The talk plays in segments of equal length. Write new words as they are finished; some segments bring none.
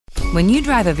When you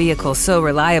drive a vehicle so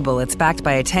reliable it's backed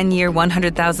by a 10-year,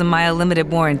 100,000-mile limited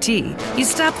warranty, you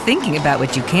stop thinking about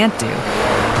what you can't do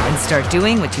and start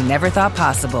doing what you never thought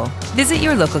possible. Visit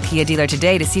your local Kia dealer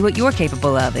today to see what you're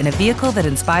capable of in a vehicle that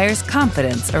inspires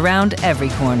confidence around every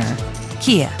corner.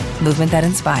 Kia, movement that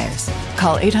inspires.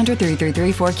 Call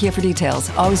 800-333-4KIA for details.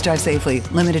 Always drive safely.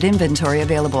 Limited inventory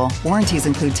available. Warranties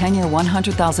include 10-year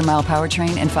 100,000-mile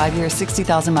powertrain and 5-year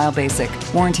 60,000-mile basic.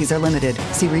 Warranties are limited.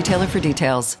 See retailer for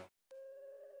details.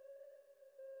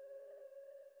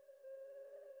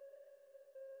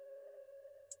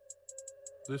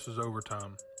 This is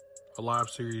Overtime, a live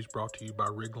series brought to you by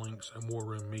Riglinks and War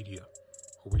Room Media,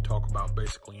 where we talk about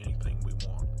basically anything we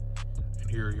want. And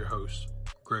here are your hosts,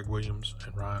 Greg Williams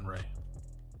and Ryan Ray.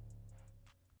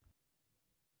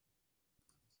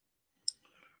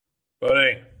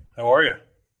 Buddy, how are you?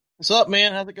 What's up,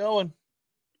 man? How's it going?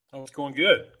 Oh, it's going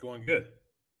good. Going good.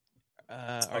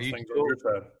 Are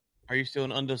you still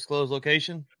in an undisclosed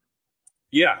location?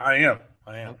 Yeah, I am.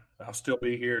 I'll still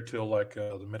be here till like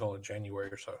the middle of January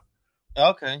or so.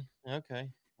 Okay. All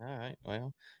right.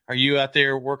 Well, are you out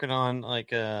there working on like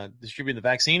distributing the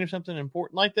vaccine or something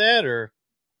important like that, or?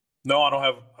 No, I don't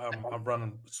have.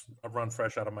 I've run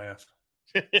fresh out of mask.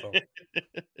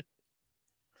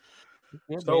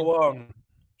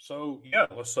 So yeah,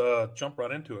 let's jump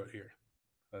right into it here.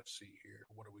 Let's see here.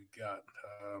 What do we got?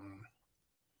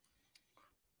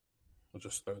 We'll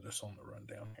just throw this on the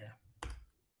rundown here.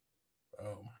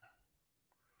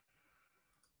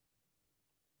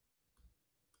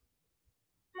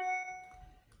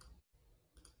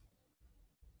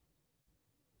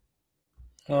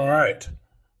 All right.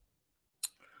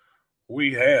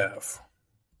 We have,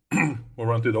 we'll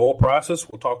run through the oil prices.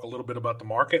 We'll talk a little bit about the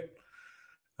market.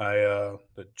 The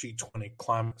G20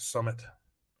 climate summit.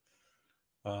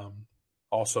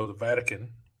 Also the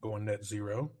Vatican going net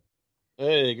zero.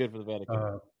 Hey, good for the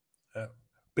Vatican.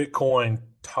 Bitcoin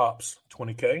tops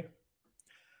 20K.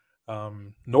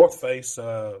 North Face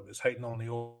is hating on the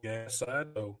oil gas side.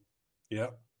 So,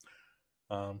 yeah.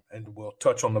 And we'll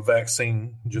touch on the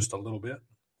vaccine just a little bit.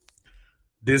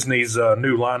 Disney's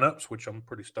new lineups, which I'm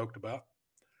pretty stoked about.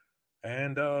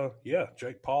 And,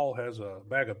 Jake Paul has a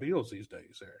bag of bills these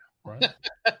days there, right?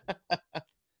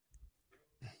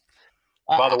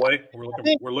 By the way,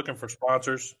 we're looking for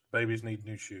sponsors. Babies need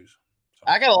new shoes. So.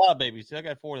 I got a lot of babies, too. I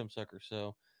got 4 of them suckers.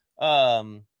 So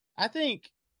I think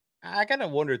I kind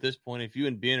of wonder at this point if you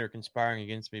and Ben are conspiring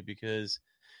against me because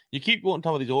you keep wanting to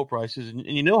talk about these oil prices, and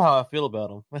you know how I feel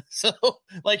about them. So,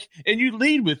 and you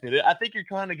lead with it. I think you're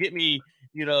trying to get me,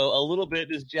 a little bit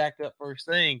just jacked up first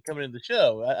thing coming into the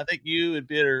show. I think you and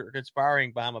Ben are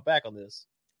conspiring behind my back on this.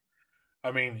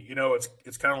 I mean,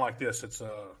 it's kind of like this. It's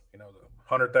the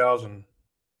 100,000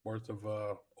 worth of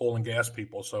oil and gas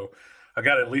people. So I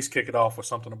got to at least kick it off with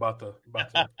something about the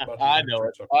I know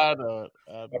it. I'll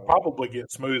probably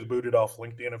get smooth booted off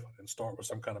LinkedIn and start with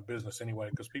some kind of business anyway,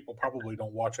 because people probably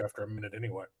don't watch after a minute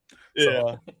anyway.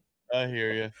 Yeah, I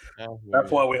hear you.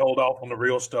 That's why we hold off on the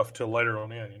real stuff till later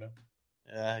on in,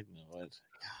 Yeah, I know it. God,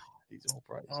 these oil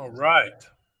prices. All right.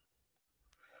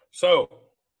 So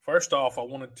first off, I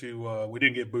wanted to. We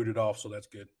didn't get booted off, so that's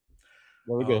good.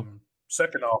 There we go.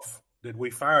 Second off, did we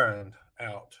find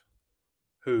out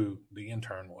who the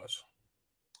intern was?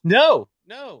 No.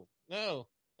 Well,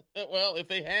 if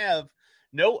they have,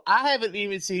 no, I haven't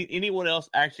even seen anyone else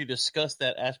actually discuss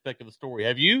that aspect of the story.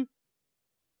 Have you?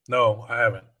 No, I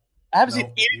haven't. I haven't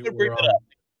seen anyone bring it up.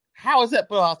 How is that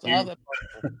possible? How's that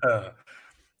possible?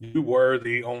 You were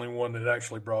the only one that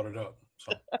actually brought it up.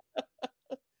 So.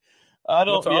 I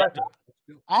don't. Yeah,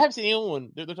 I haven't seen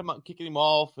anyone. They're talking about kicking him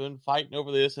off and fighting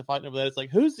over this and fighting over that. It's like,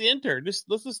 who's the intern? Let's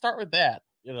just start with that,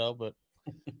 But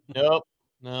nope,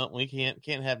 no, we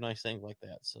can't have nice things like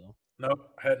that. So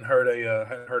nope, hadn't heard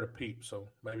a peep. So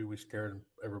maybe we scared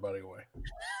everybody away.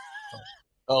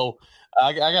 Oh,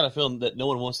 I got a feeling that no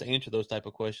one wants to answer those type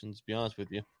of questions. To be honest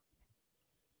with you.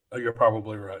 Oh, you're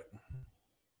probably right.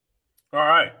 All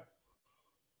right,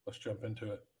 let's jump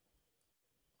into it.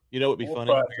 You know, it'd be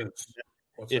funny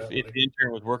if the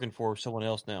intern was working for someone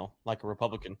else now, like a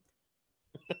Republican.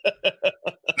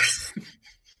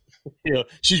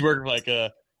 She's working for like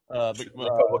a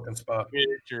Republican spot,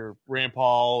 or Rand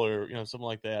Paul, or something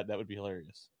like that. That would be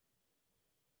hilarious.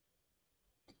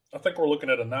 I think we're looking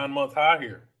at a 9-month high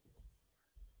here.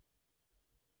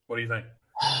 What do you think?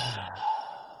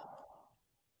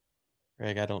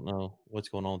 Greg, I don't know what's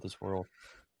going on with this world.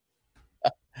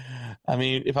 I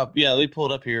mean, let me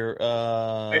pull it up here.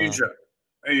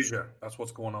 Asia. That's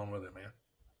what's going on with it, man.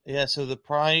 Yeah, so the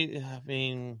price, I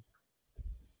mean,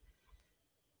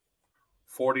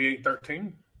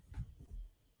 48.13.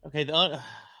 Okay,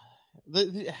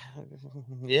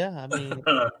 Yeah,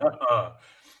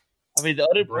 I mean, the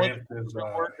unemployment Brent is,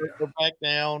 we're back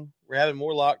down. We're having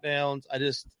more lockdowns.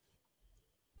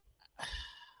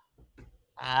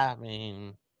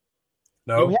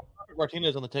 no. We had Robert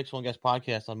Martinez on the Texas One Guys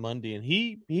podcast on Monday, and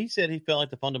he said he felt like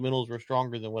the fundamentals were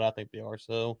stronger than what I think they are.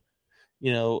 So,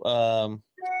 that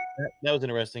was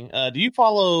interesting. Do you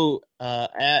follow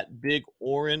at Big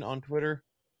Oren on Twitter?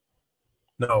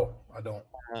 No, I don't.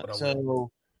 I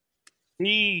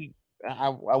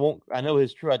know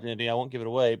his true identity. I won't give it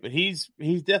away, but he's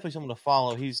definitely someone to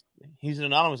follow. He's an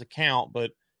anonymous account,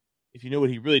 but if you know what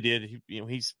he really did,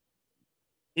 he's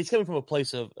coming from a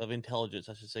place of intelligence,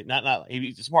 I should say. Not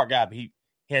he's a smart guy, but he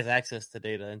has access to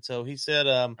data, and so he said,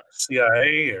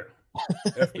 CIA or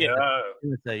FBI.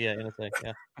 NSA, yeah.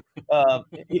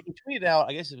 He tweeted out,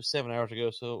 I guess it was 7 hours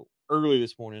ago, so early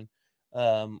this morning.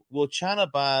 Will China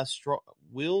buy strongly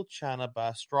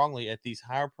at these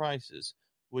higher prices,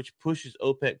 which pushes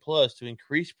OPEC Plus to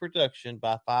increase production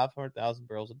by 500,000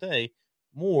 barrels a day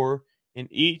more in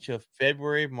each of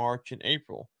February, March, and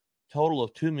April, total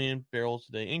of 2 million barrels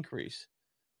a day increase.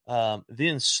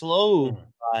 Then slow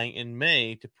buying in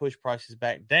May to push prices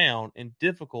back down, and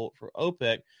difficult for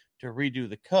OPEC to redo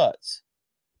the cuts.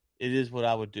 It is what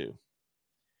I would do.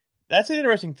 That's an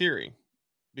interesting theory,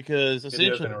 because essentially,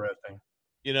 it is interesting.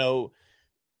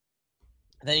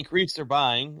 They increase their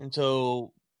buying, and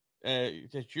so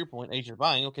to your point, Asia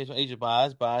buying. Okay, so Asia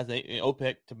buys.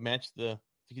 OPEC to match they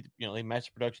match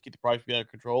the production, keep the price under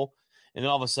control, and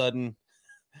then all of a sudden,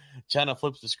 China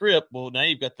flips the script. Well, now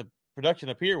you've got the production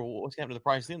up here. Well, what's happening to the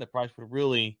price then? The price would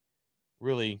really,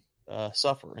 really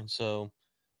suffer. And so,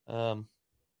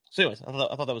 anyways, I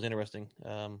thought that was interesting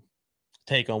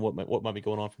take on what might be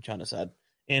going on from China's side.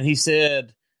 And he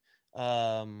said,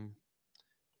 someone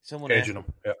asked him,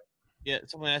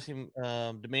 someone asked him,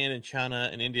 demand in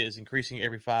China and India is increasing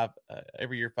every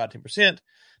year 5-10%,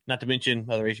 not to mention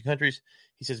other Asian countries.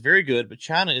 He says, very good, but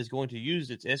China is going to use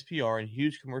its SPR and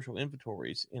huge commercial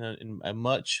inventories in a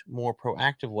much more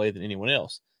proactive way than anyone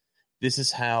else. This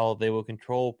is how they will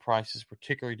control prices,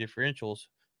 particularly differentials,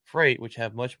 freight, which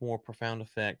have much more profound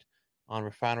effect on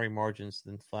refinery margins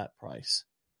than flat price.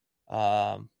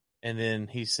 And then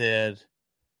he said,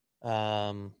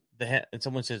 and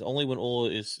someone says, only when oil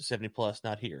is 70 plus,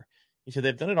 not here. He said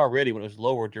they've done it already when it was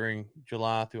lower during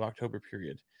July through October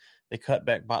period. They cut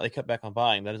back on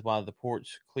buying. That is why the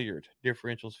ports cleared.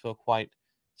 Differentials fell quite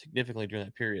significantly during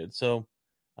that period. So,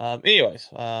 anyways,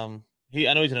 I know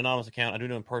he's an anonymous account. I do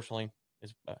know him personally.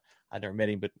 I never met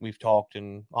him, but we've talked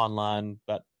and online,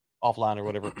 but offline or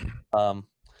whatever.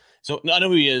 So I know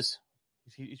who he is.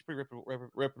 He's a pretty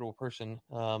reputable person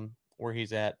where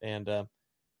he's at, and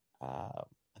I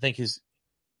think you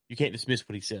can't dismiss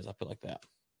what he says. I feel like that.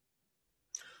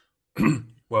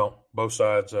 Well, both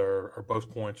sides or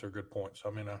both points are good points. I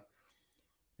mean,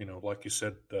 like you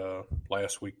said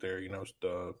last week there,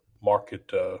 the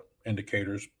market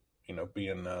indicators,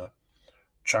 being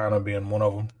China being one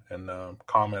of them, and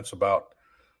comments about,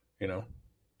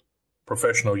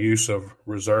 professional use of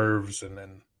reserves and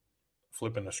then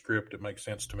flipping the script. It makes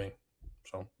sense to me.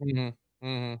 So,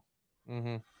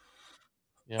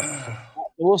 yeah,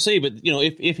 we'll see. But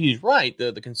if he's right,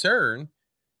 the concern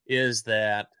is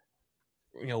that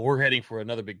we're heading for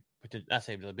another big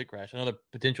crash, another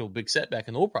potential big setback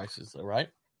in oil prices, though, right?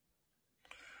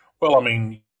 Well, I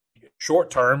mean,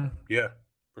 short term, yeah,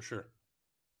 for sure.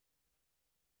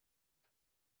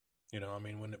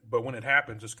 When it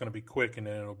happens, it's going to be quick, and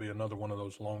then it'll be another one of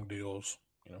those long deals,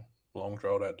 long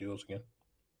drawn out deals again.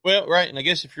 Well, right, and I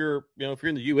guess if you're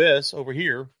in the U.S. over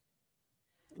here,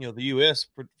 the U.S.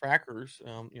 frackers,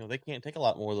 they can't take a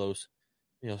lot more of those,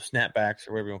 snapbacks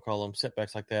or whatever you want to call them,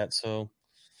 setbacks like that. So,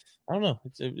 I don't know.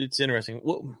 It's interesting.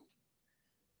 Well,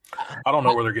 I don't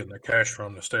know where they're getting their cash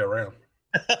from to stay around.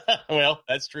 Well,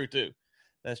 that's true too.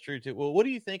 Well, what do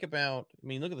you think about? I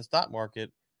mean, look at the stock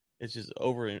market; it's just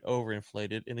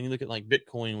overinflated, and then you look at like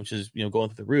Bitcoin, which is going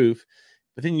through the roof.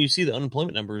 But then you see the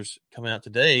unemployment numbers coming out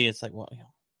today. It's like, well,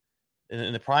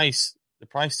 and the price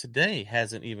today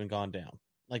hasn't even gone down.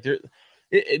 Like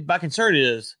my concern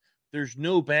is there's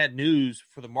no bad news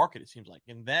for the market. It seems like,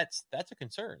 and that's a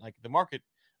concern. Like the market.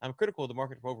 I'm critical of the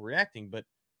market for overreacting, but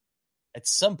at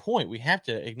some point we have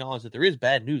to acknowledge that there is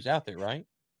bad news out there, right?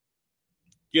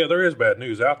 Yeah, there is bad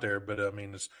news out there, but I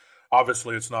mean, it's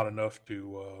not enough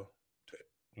to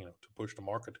push the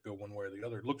market to go one way or the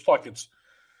other. It looks like it's.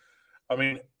 I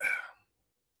mean,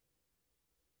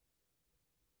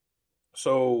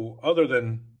 so other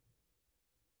than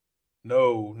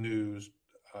no news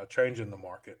changing the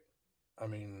market, I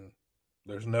mean,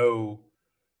 there's no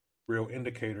real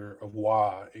indicator of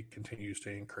why it continues to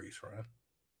increase, right?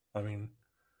 I mean,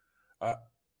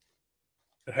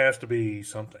 it has to be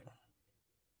something.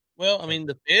 Well, I mean,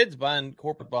 the Fed's buying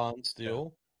corporate bonds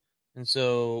still, and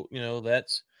so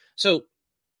that's so.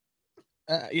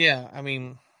 Yeah, I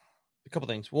mean, a couple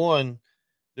things. One,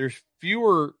 there's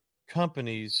fewer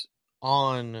companies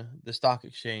on the stock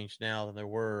exchange now than there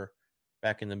were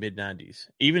back in the mid 90s.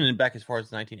 Even back as far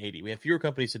as 1980, we have fewer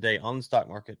companies today on the stock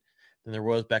market than there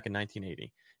was back in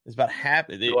 1980. It's about half.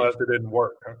 You realized it didn't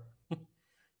work, huh?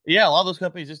 Yeah, a lot of those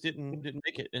companies just didn't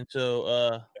make it. And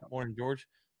so, morning, George.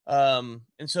 And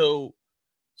so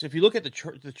if you look at the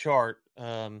chart,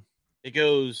 it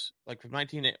goes like from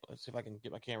 19. Let's see if I can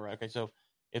get my camera right. Okay, so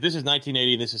if this is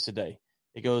 1980, this is today.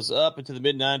 It goes up into the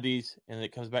mid 90s, and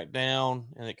it comes back down,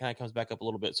 and it kind of comes back up a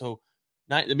little bit. So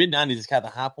the mid 90s is kind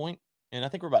of the high point, and I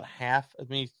think we're about half as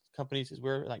many companies as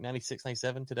we're like 96,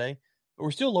 97 today, but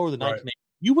we're still lower than 1980.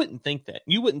 You wouldn't think that.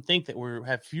 You wouldn't think that we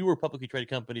have fewer publicly traded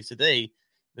companies today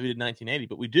than we did in 1980,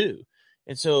 but we do.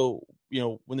 And so,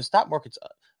 when the stock market's,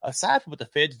 aside from what the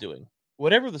Fed's doing,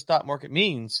 whatever the stock market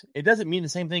means, it doesn't mean the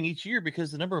same thing each year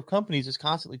because the number of companies is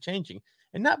constantly changing.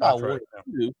 And not by one or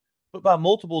two, but by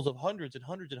multiples of hundreds and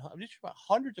hundreds and hundreds, about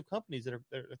hundreds of companies that are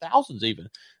thousands even.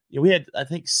 We had, I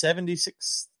think,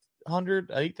 7,600,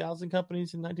 8,000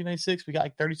 companies in 1996. We got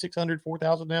like 3,600,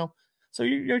 4,000 now. So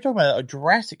you're talking about a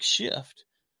drastic shift.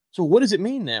 So what does it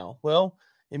mean now? Well,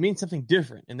 it means something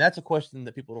different. And that's a question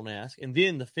that people don't ask. And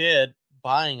then the Fed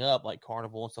buying up like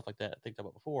Carnival and stuff like that, I think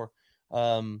about before,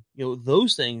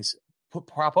 those things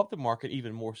prop up the market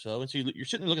even more so. And so you're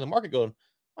sitting there looking at the market going,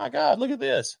 my God, look at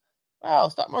this. Wow,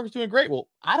 the stock market's doing great. Well,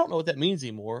 I don't know what that means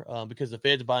anymore because the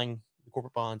Fed's buying the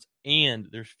corporate bonds and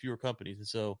there's fewer companies. And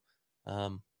so I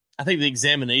think the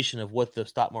examination of what the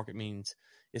stock market means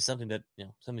is something that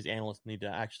some of these analysts need to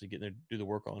actually get there, do the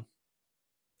work on.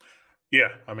 Yeah,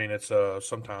 I mean, it's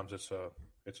sometimes it's a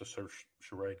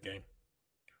charade game,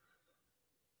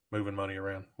 moving money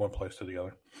around one place to the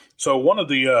other. So one of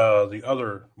the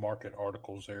other market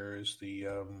articles there is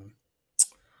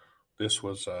this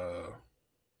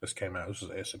came out. This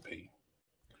is S&P.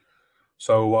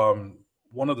 So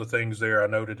one of the things there I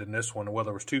noted in this one, well,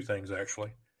 there was two things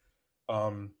actually.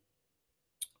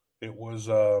 It was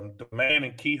demand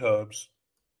in key hubs.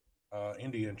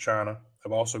 India and China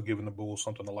have also given the bulls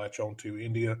something to latch on to.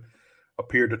 India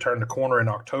appeared to turn the corner in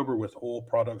October with oil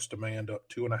products demand up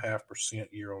 2.5%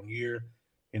 year on year,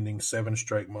 ending 7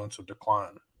 straight months of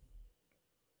decline.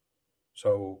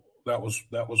 So that was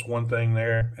one thing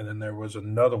there, and then there was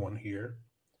another one here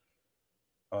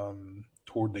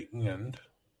toward the end.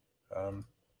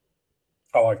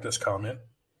 I like this comment.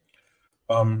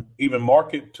 Even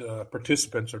market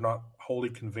participants are not wholly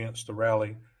convinced the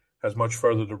rally has much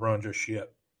further to run just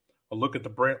yet. A look at the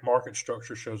Brent market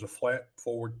structure shows a flat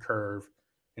forward curve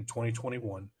in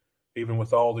 2021, even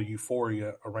with all the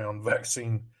euphoria around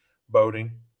vaccine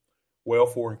boding well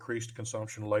for increased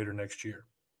consumption later next year.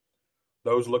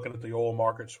 Those looking at the oil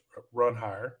markets run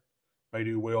higher may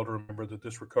do well to remember that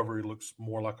this recovery looks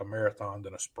more like a marathon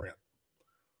than a sprint.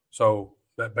 So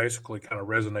that basically kind of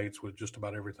resonates with just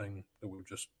about everything that we've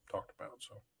just talked about.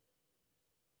 So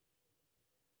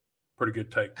pretty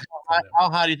good take. How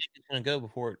high do you think it's going to go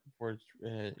before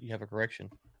you have a correction?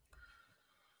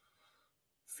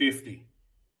 50.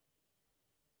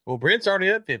 Well, Brent's already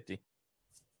at 50.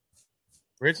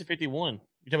 Brent's at 51.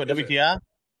 You talking about WTI?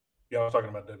 Yeah, I was talking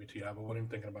about WTI, but what are you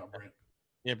thinking about Brent?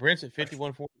 Yeah, Brent's at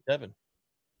 51.47.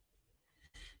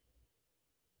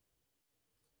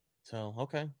 So,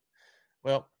 okay.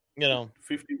 Well,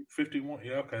 51.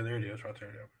 Yeah, okay, there it is right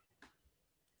there. Yeah.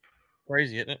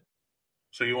 Crazy, isn't it?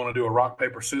 So you want to do a rock,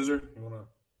 paper, scissors? You want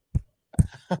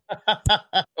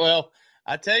to? Well,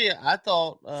 I tell you, I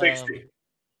thought 60.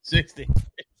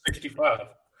 65.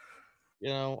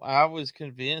 I was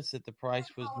convinced that the price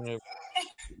was going to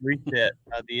reset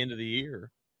at the end of the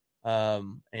year.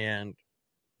 And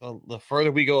the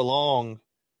further we go along,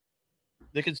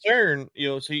 the concern,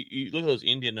 so you look at those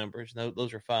India numbers,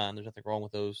 those are fine. There's nothing wrong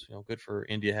with those. Good for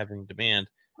India having demand.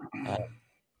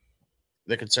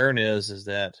 The concern is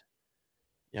that,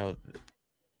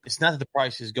 it's not that the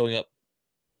price is going up.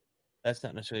 That's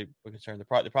not necessarily a concern. The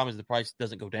problem is the price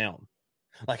doesn't go down.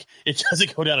 Like, it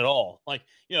doesn't go down at all. Like,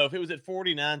 if it was at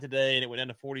 49 today and it went down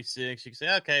to 46, you could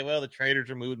say, okay, well, the traders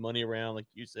are moving money around. Like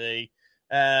you say,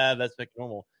 that's like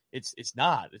normal. It's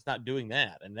not. It's not doing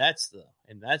that. And that's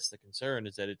the concern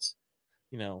is that it's,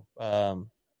 you're going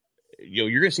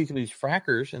to see some of these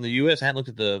frackers, and the U.S. hadn't looked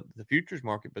at the futures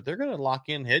market, but they're going to lock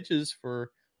in hedges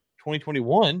for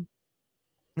 2021.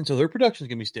 And so their production is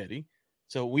going to be steady.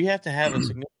 So we have to have a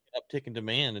significant uptick in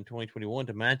demand in 2021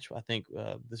 to match, I think,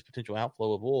 this potential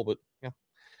outflow of oil. But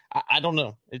I don't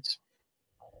know.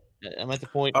 I'm at the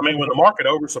point. I mean, when the market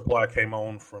oversupply came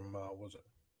on from was it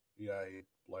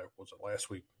last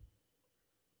week?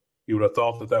 You would have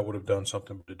thought that would have done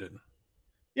something, but it didn't.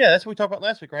 Yeah, that's what we talked about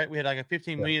last week, right? We had like a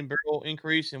 15 million barrel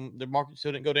increase, and the market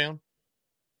still didn't go down.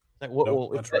 Like,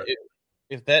 That's right.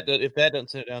 If that doesn't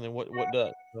sit down, then what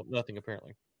does? Well, nothing,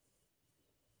 apparently.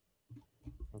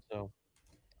 And so,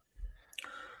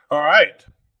 all right.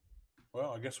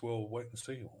 Well, I guess we'll wait and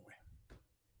see, won't we?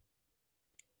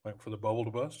 Wait for the bubble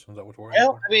to bust. Is that what we're?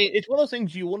 Well, I mean, it's one of those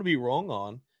things you want to be wrong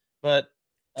on, but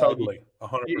totally,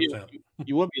 100%.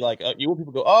 You want to be like, you want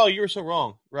people to go, "Oh, you were so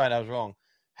wrong." Right, I was wrong.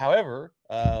 However,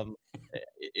 I'm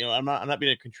not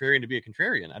being a contrarian to be a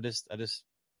contrarian.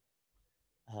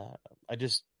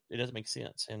 It doesn't make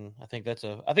sense, and I think I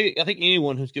think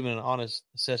anyone who's given an honest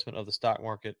assessment of the stock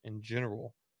market in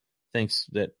general thinks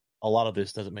that a lot of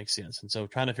this doesn't make sense, and so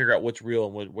trying to figure out what's real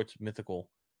and what's mythical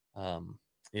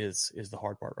is the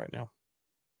hard part right now.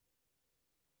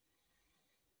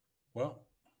 Well,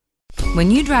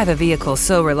 when you drive a vehicle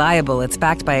so reliable it's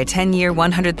backed by a 10-year,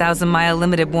 100,000-mile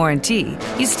limited warranty,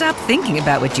 you stop thinking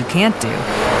about what you can't do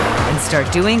and start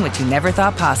doing what you never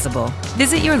thought possible.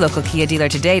 Visit your local Kia dealer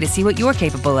today to see what you're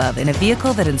capable of in a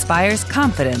vehicle that inspires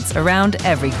confidence around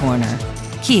every corner.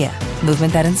 Kia,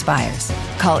 movement that inspires.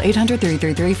 Call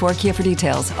 800-333-4KIA for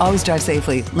details. Always drive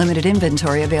safely. Limited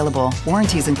inventory available.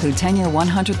 Warranties include 10-year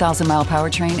 100,000-mile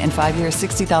powertrain and 5-year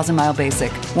 60,000-mile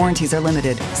basic. Warranties are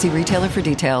limited. See retailer for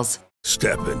details.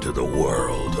 Step into the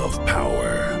world of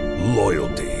power,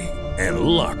 loyalty, and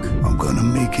luck. I'm going to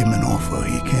make him an offer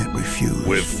he can't refuse.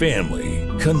 With family,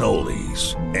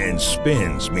 cannolis, and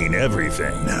spins mean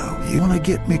everything. Now, you want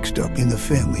to get mixed up in the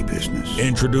family business.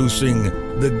 Introducing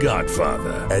The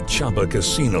Godfather at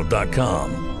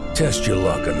ChumbaCasino.com. Test your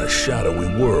luck in the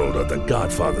shadowy world of The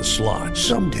Godfather slot.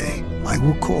 Someday, I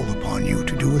will call upon you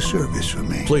to do a service for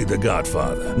me. Play The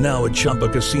Godfather now at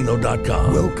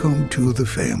ChumbaCasino.com. Welcome to the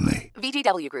family.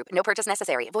 VGW Group. No purchase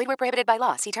necessary. Void where prohibited by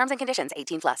law. See terms and conditions.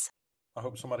 18+. I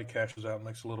hope somebody cashes out and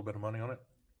makes a little bit of money on it.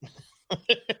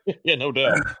 Yeah, no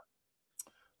doubt.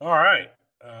 All right.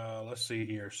 Let's see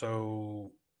here.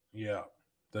 So, the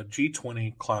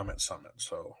G20 Climate Summit.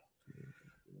 So,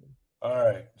 all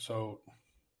right. So,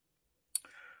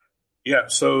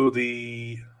 this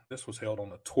was held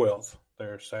on the 12th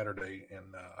there, Saturday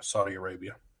in Saudi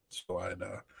Arabia. So I had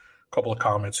a couple of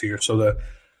comments here. So the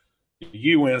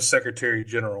UN Secretary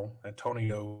General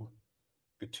Antonio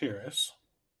Guterres,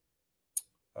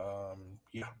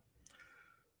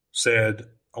 said,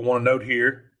 I want to note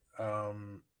here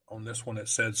on this one, it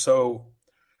said, so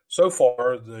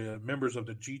far the members of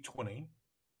the G20, let me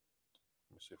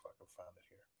see if I can find it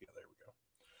here. Yeah, there we go.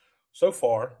 So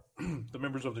far, the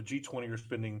members of the G20 are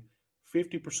spending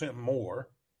 50% more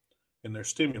in their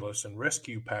stimulus and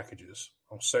rescue packages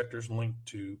on sectors linked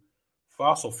to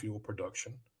fossil fuel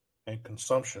production and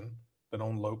consumption than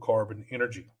on low carbon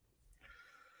energy.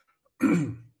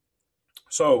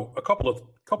 So a couple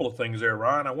of things there,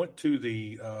 Ryan. I went to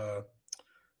the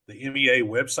MEA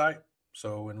website,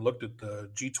 and looked at the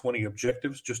G20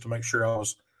 objectives just to make sure I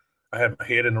had my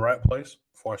head in the right place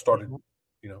before I started,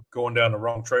 going down the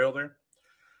wrong trail there.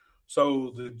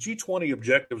 So the G20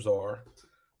 objectives are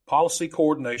policy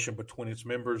coordination between its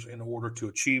members in order to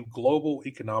achieve global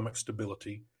economic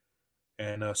stability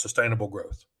and sustainable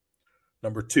growth.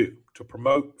 Number 2, to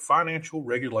promote financial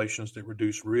regulations that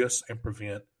reduce risks and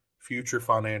prevent future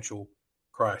financial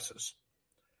crisis.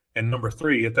 And number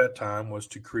 3 at that time was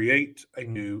to create a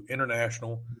new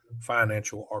international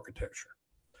financial architecture.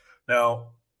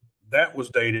 Now, that was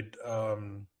dated,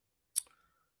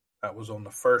 that was on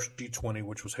the first G20,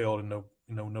 which was held in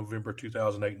November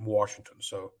 2008 in Washington.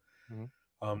 So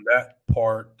that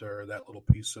part, or that little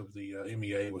piece of the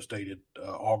MEA was dated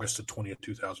August the 20th,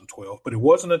 2012. But it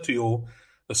wasn't until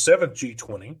the 7th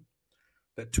G20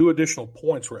 that 2 additional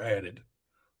points were added.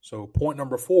 So point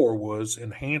number 4 was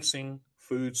enhancing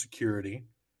food security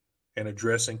and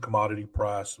addressing commodity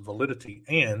price volatility.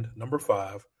 And number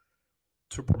 5,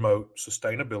 to promote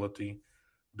sustainability,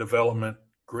 development,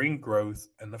 green growth,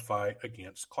 and the fight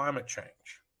against climate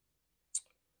change.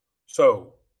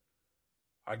 So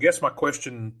I guess my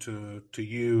question to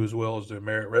you, as well as the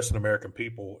rest of the American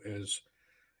people, is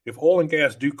if oil and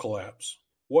gas do collapse,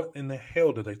 what in the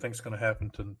hell do they think is going to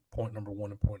happen to point number 1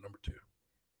 and point number 2?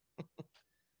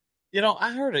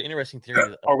 I heard an interesting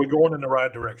theory. Are we going in the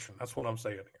right direction? That's what I'm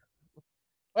saying here.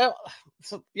 Well,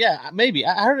 maybe.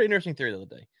 I heard an interesting theory the other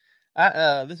day.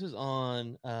 This was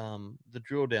on the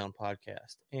Drill Down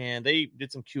podcast, and they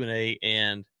did some Q&A,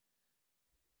 and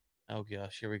Oh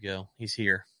gosh, here we go. He's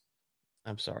here.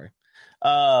 I'm sorry.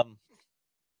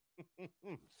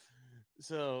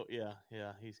 So yeah,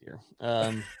 he's here.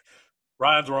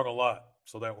 Ryan's wrong a lot,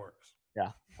 so that works.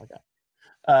 Yeah. Okay.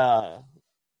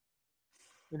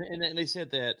 And they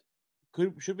said that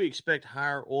should we expect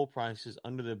higher oil prices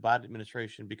under the Biden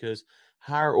administration because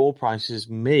higher oil prices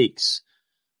makes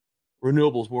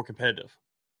renewables more competitive?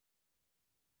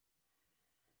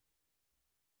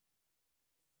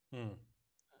 And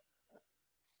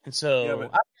so yeah,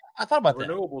 I thought about that.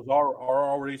 Renewables are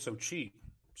already so cheap.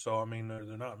 So, I mean, they're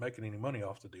not making any money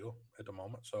off the deal at the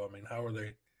moment. So, I mean, how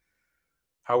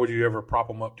would you ever prop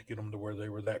them up to get them to where they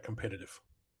were that competitive?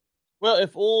 Well,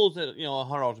 if oil's at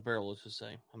 $100 a barrel, let's just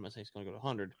say, I'm not saying it's going to go to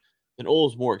 100, then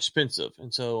oil's more expensive,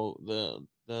 and so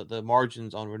the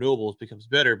margins on renewables becomes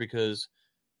better because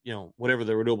whatever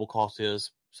the renewable cost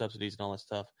is, subsidies and all that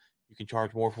stuff, you can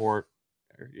charge more for it,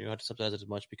 or you don't have to subsidize it as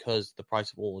much because the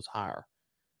price of oil is higher.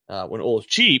 When oil is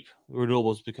cheap,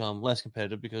 renewables become less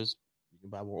competitive because you can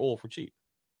buy more oil for cheap.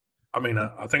 I mean,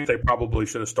 I think they probably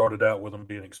should have started out with them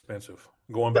being expensive.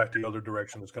 Going back the other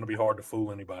direction, it's going to be hard to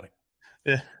fool anybody.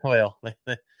 Yeah, well,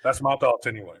 that's my thoughts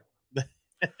anyway.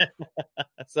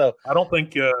 So I don't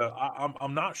think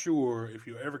I'm not sure if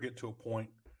you ever get to a point,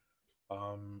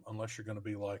 unless you're going to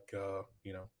be like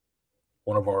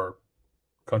one of our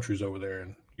countries over there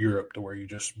in Europe, to where you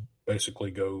just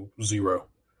basically go zero.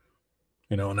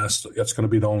 And that's going to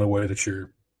be the only way that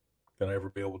you're going to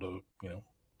ever be able to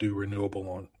do renewable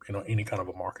on any kind of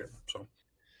a market. So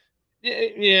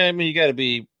yeah, I mean, you got to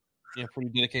be pretty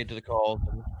dedicated to the cause.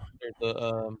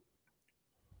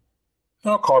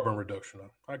 Carbon reduction.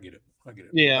 I get it.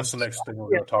 Yeah, that's the next thing we're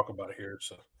going to talk about here.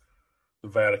 So the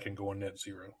Vatican going net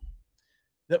zero.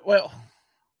 Well,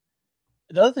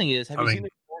 the other thing is, have you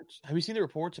seen the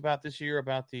reports about this year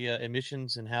about the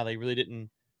emissions and how they really didn't?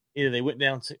 Either they went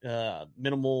down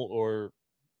minimal or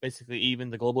basically even.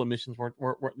 The global emissions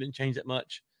didn't change that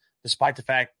much, despite the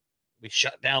fact we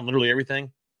shut down literally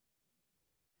everything.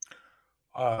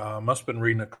 I must have been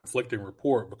reading a conflicting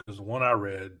report, because the one I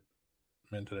read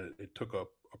meant that it took a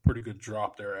pretty good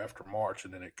drop there after March,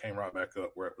 and then it came right back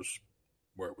up where it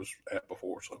was at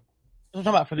before. So I'm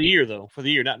talking about for the year, though. For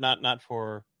the year, not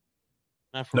for.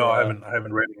 No, I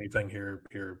haven't read anything here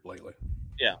lately.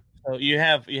 Yeah, so you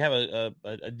have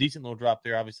a decent little drop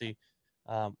there. Obviously,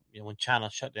 when China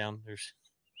shut down, there's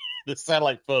the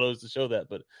satellite photos to show that,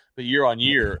 but year on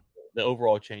year, the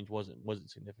overall change wasn't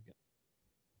significant.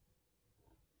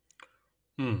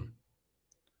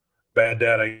 Bad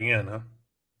data again, huh?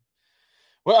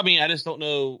 Well, I mean, I just don't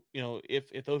know,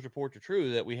 if those reports are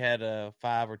true that we had a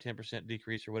 5 or 10%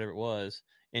 decrease or whatever it was,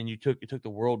 and it took the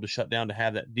world to shut down to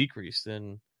have that decrease,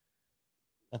 then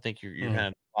I think you're kind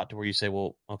of hot to where you say,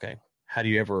 well, okay, how do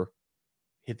you ever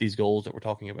hit these goals that we're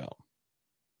talking about?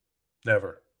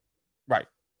 Never. Right.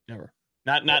 Never.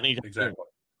 Not anything. Exactly.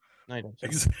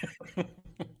 Exactly.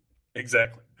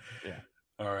 Exactly. Yeah.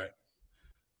 All right.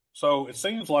 So it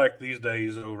seems like these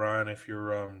days, Ryan, if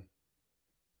you're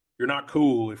not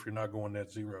cool if you're not going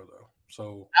net zero, though.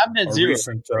 So I'm net zero.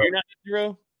 Are you not net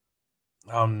zero?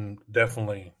 I'm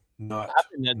definitely not. I've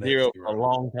been net zero for a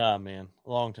long time, man. A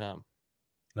long time.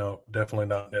 No, definitely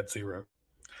not net zero.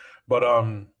 But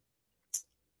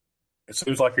it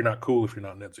seems like you're not cool if you're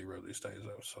not net zero these days,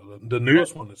 though. So the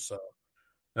newest one is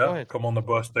come on the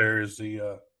bus. There is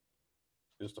the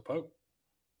Pope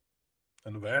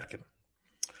and the Vatican.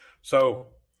 So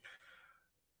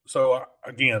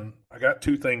again, I got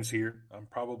two things here. I'm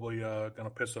probably going to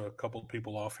piss a couple of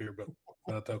people off here, but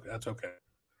that's okay.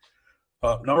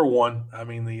 Number one, I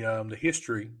mean the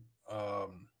history.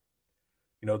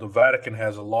 The Vatican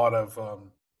has a lot of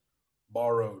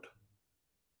borrowed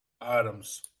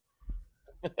items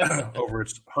over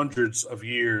its hundreds of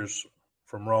years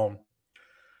from Rome.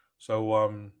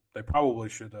 So they probably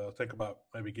should think about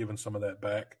maybe giving some of that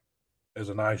back as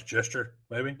a nice gesture,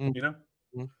 maybe,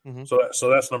 Mm-hmm. So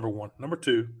that's number one. Number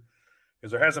two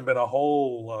is there hasn't been a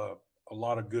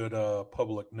lot of good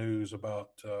public news about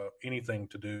anything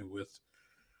to do with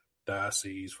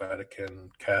diocese,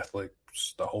 Vatican,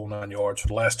 Catholics, the whole nine yards for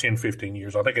the last 10, 15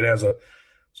 years. I think it has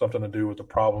something to do with the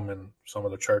problem in some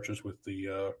of the churches with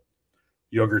the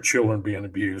younger children being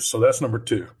abused. So that's number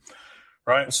two,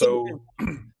 right? So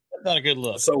that's not a good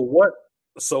look. So what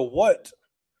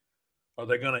are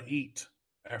they going to eat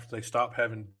after they stop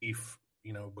having beef?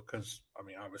 Because I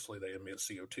mean, obviously they emit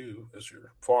CO2 as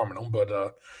you're farming them, but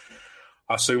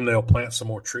I assume they'll plant some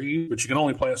more trees. But you can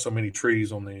only plant so many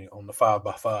trees on the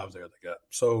 5x5 there they got.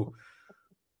 So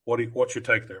what's your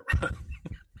take there?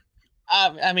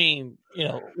 I mean,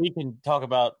 we can talk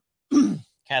about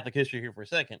Catholic history here for a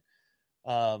second.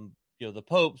 the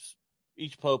popes,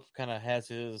 each pope kind of has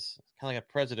his kind of like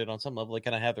a president on some level. They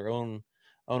kind of have their own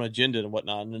agenda and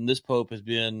whatnot. And then this pope has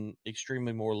been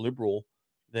extremely more liberal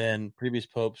than previous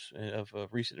popes of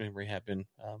recent memory have been,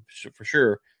 for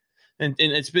sure. And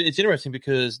it's interesting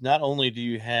because not only do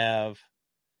you have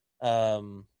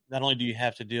to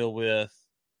deal with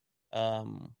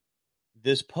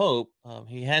this pope,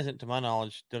 he hasn't, to my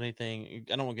knowledge, done anything.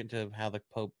 I don't want to get into how the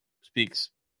pope speaks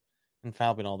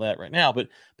infallibly and all that right now, but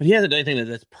he hasn't done anything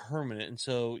that's permanent. And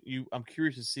so I'm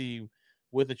curious to see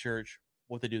with the church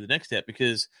what they do the next step,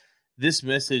 because this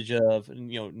message of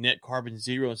net carbon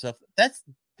zero and stuff,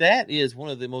 that is one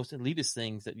of the most elitist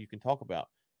things that you can talk about.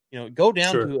 Go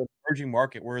down to an emerging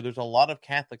market where there's a lot of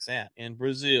Catholics in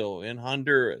Brazil, in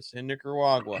Honduras, in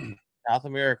Nicaragua, South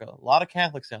America, a lot of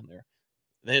Catholics down there.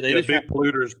 They just big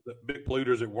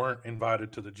polluters that weren't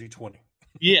invited to the G20.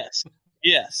 Yes.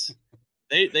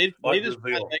 They just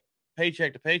make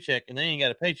paycheck to paycheck, and they ain't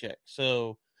got a paycheck.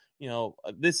 So,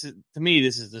 this is, to me,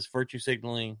 this virtue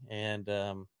signaling, and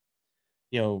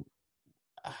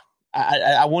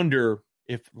I wonder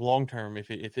if long term,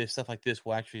 if stuff like this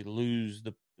will actually lose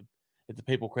if the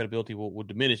papal credibility will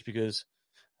diminish, because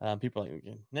people are like,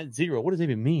 net zero, what does that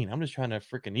even mean? I'm just trying to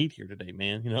freaking eat here today,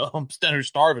 man. I'm standing here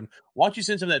starving. Why don't you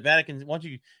send some of that Vatican? Why don't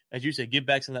you, as you say, give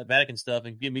back some of that Vatican stuff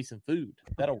and give me some food?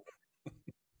 That'll work.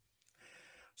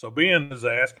 So Ben is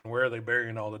asking, where are they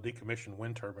burying all the decommissioned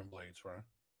wind turbine blades, right?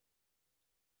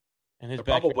 And they're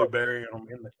probably burying them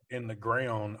in the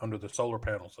ground under the solar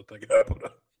panels that they got put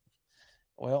up.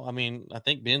 Well, I mean, I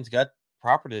think Ben's got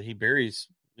property that he buries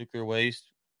nuclear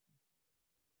waste,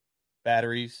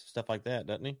 batteries, stuff like that,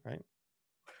 doesn't he? Right?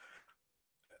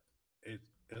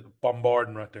 It's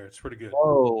bombarding right there. It's pretty good.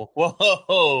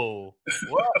 Whoa!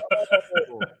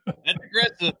 That's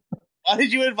aggressive. Why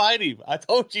did you invite him? I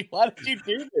told you. Why did you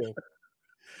do this?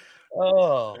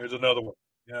 Oh, there's another one.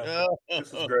 Yeah,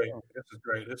 this is great.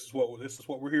 This is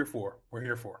what we're here for. We're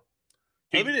here for.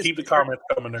 Keep the comments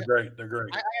coming. They're great.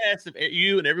 I asked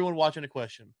you and everyone watching a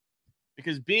question,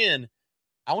 because Ben,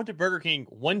 I went to Burger King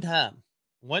one time,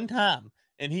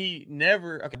 and he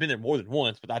never. Okay, I've been there more than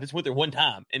once, but I just went there one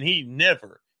time, and he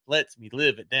never lets me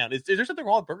live it down. Is there something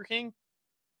wrong with Burger King?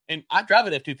 And I drive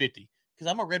an F-250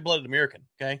 because I'm a red-blooded American.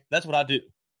 Okay, that's what I do.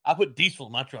 I put diesel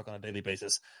in my truck on a daily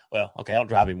basis. Well, okay, I don't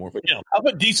drive anymore, but I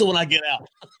put diesel when I get out.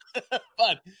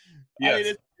 But yes. I mean,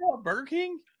 it's Burger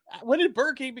King. When did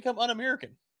Burger King become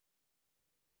un-American?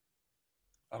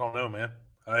 I don't know, man.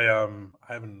 I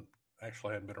haven't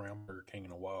been around Burger King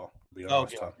in a while, to be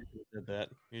honest. Oh, yeah.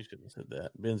 You shouldn't have said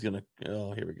that. Ben's gonna.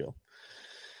 Oh, here we go.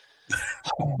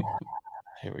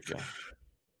 Here we go.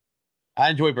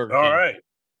 I enjoy Burger King. All right.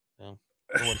 So,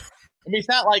 I mean, it's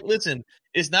not like, listen,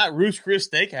 it's not Ruth's Chris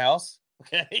Steakhouse,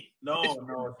 okay? No, it's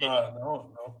not. No.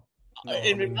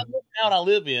 In the town I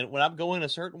live in, when I'm going a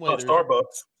certain way,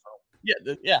 Starbucks.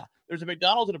 Yeah. There's a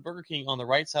McDonald's and a Burger King on the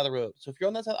right side of the road. So if you're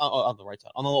on that side, on the right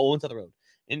side, on the one side of the road,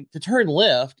 and to turn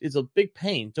left is a big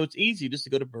pain. So it's easy just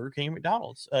to go to Burger King and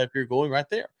McDonald's if you're going right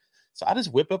there. So I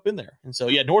just whip up in there. And so,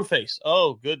 yeah, North Face.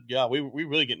 Oh, good. Yeah, we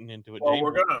really getting into it. Well, James.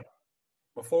 We're going to.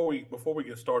 Before we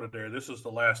get started there, this is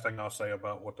the last thing I'll say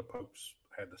about what the popes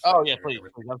had to say. Oh, yeah, please.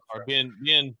 I'm sorry.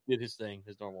 Ben did his thing,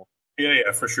 his normal.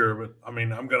 Yeah, for sure. But, I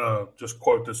mean, I'm going to just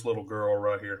quote this little girl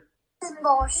right here. This is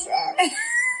bullshit.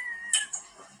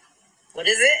 What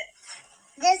is it?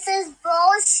 This is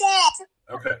bullshit.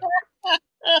 Okay.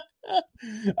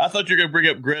 I thought you were going to bring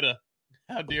up Greta.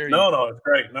 How dare you? No, it's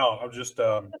great. No, I'm just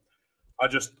I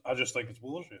just think it's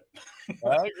bullshit.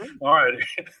 I agree. All right.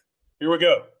 Here we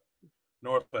go.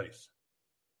 North Face.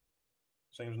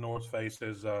 Seems North Face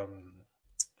has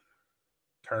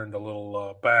turned a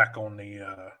little back on the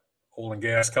oil and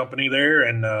gas company there,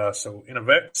 and so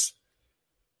Innovex.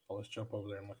 So let's jump over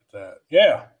there and look at that.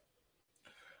 Yeah.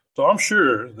 So I'm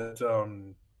sure that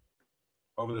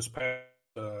over this past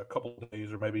couple of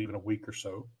days, or maybe even a week or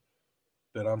so,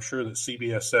 that I'm sure that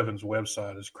CBS 7's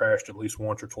website has crashed at least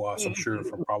once or twice. I'm sure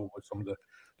from probably some of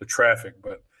the traffic,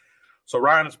 but. So,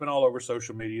 Ryan, it's been all over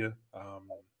social media.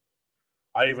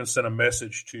 I even sent a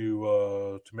message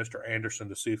to Mr. Anderson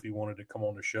to see if he wanted to come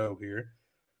on the show here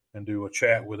and do a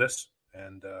chat with us.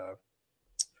 And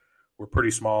we're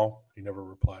pretty small. He never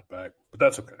replied back, but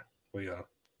that's okay.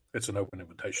 It's an open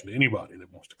invitation to anybody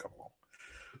that wants to come along.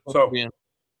 So,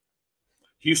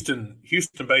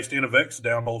 Houston-based Innovex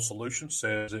Downhole Solutions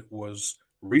says it was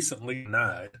recently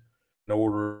denied an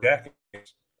order of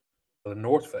jackets for the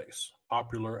North Face,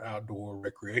 popular outdoor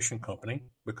recreation company,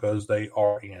 because they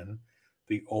are in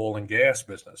the oil and gas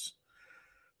business.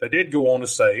 They did go on to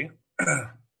say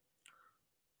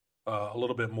a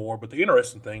little bit more, but the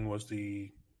interesting thing was the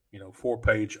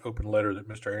 4-page open letter that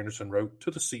Mr. Anderson wrote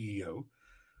to the CEO.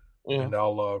 Yeah. And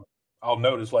I'll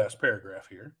note his last paragraph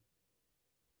here.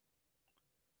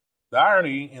 The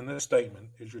irony in this statement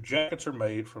is your jackets are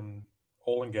made from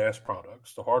oil and gas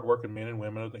products the hardworking men and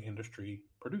women of the industry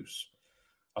produce.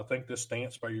 I think this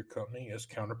stance by your company is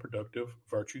counterproductive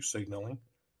virtue signaling,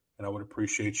 and I would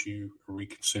appreciate you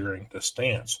reconsidering this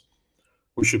stance.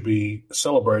 We should be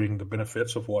celebrating the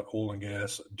benefits of what oil and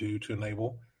gas do to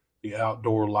enable the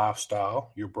outdoor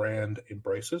lifestyle your brand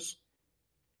embraces.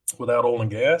 Without oil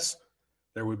and gas,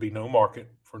 there would be no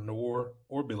market for nor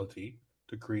ability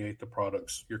to create the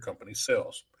products your company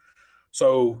sells.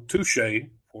 So, touche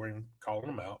for him calling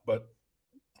them out. But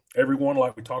everyone,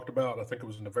 like we talked about, I think it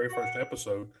was in the very first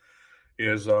episode,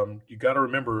 is you got to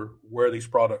remember where these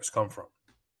products come from.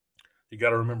 You got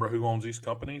to remember who owns these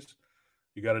companies.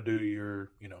 You got to do your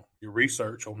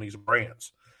research on these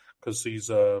brands, because these,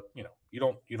 you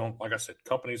don't, like I said,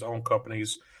 companies own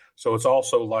companies. So it's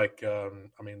also like,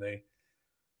 the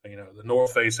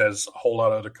North Face has a whole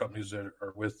lot of other companies that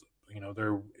are with,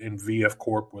 they're in VF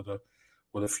Corp with a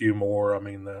few more. I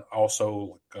mean,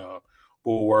 also like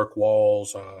Bulwark,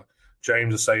 Walls,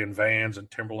 James is saying Vans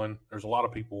and Timberland. There's a lot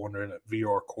of people under that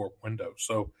VR Corp window.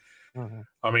 So,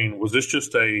 I mean, was this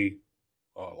just a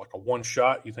one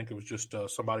shot? You think it was just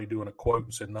somebody doing a quote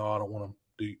and said, "No, I don't want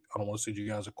to send you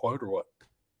guys a quote," or what?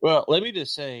 Well, let me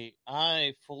just say,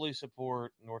 I fully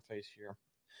support North Face here,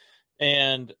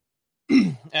 and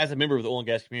as a member of the oil and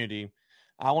gas community,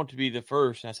 I want to be the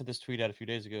first. And I sent this tweet out a few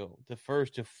days ago. The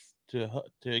first to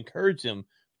encourage them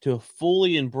to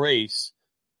fully embrace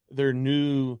their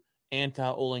new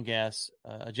anti-oil and gas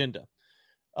agenda.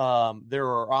 There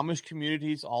are Amish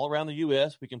communities all around the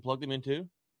U.S. we can plug them into,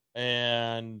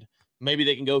 and maybe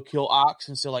they can go kill ox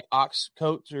and sell like ox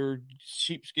coats or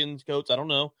sheepskin coats. I don't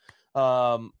know.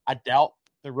 I doubt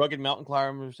the rugged mountain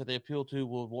climbers that they appeal to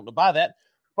will want to buy that.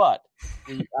 But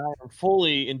I am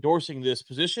fully endorsing this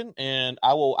position, and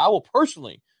I will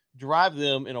personally drive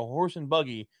them in a horse and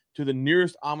buggy to the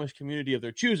nearest Amish community of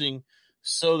their choosing,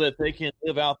 so that they can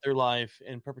live out their life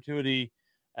in perpetuity.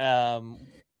 I'm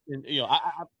here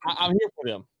for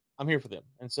them. I'm here for them,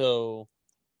 and so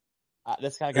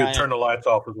that's the kind of guy. Turn the lights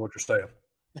off is what you're saying.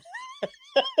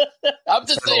 I'm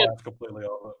just saying. Completely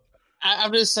off.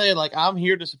 I'm just saying, like, I'm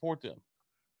here to support them.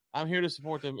 I'm here to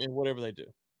support them in whatever they do.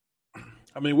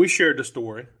 I mean, we shared the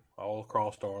story all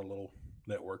across our little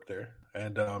network there.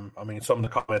 And, some of the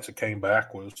comments that came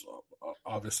back was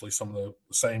obviously some of the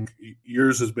same.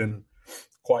 Yours has been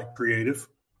quite creative.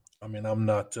 I mean, I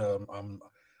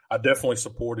definitely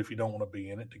support if you don't want to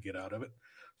be in it to get out of it.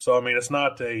 So, I mean, it's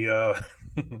not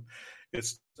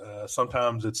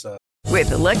sometimes it's. With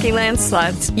the Lucky Land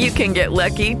Slots, you can get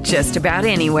lucky just about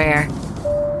anywhere.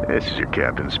 This is your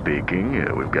captain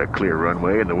speaking. We've got clear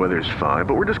runway and the weather's fine,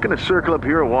 but we're just going to circle up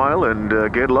here a while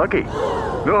and get lucky.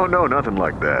 No, nothing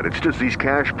like that. It's just these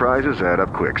cash prizes add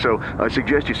up quick. So I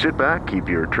suggest you sit back, keep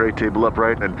your tray table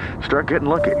upright, and start getting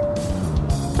lucky.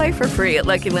 Play for free at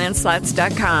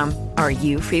LuckyLandSlots.com. Are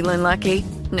you feeling lucky?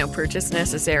 No purchase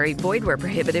necessary. Void where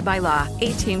prohibited by law.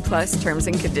 18+ terms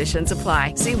and conditions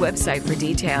apply. See website for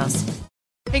details.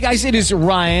 Hey guys, it is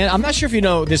Ryan. I'm not sure if you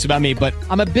know this about me, but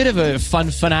I'm a bit of a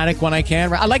fun fanatic when I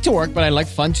can. I like to work, but I like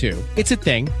fun too. It's a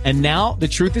thing. And now the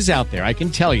truth is out there. I can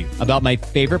tell you about my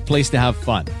favorite place to have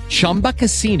fun. Chumba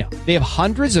Casino. They have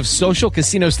hundreds of social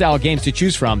casino style games to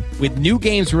choose from with new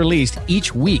games released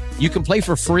each week. You can play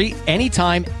for free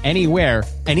anytime, anywhere.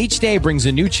 And each day brings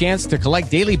a new chance to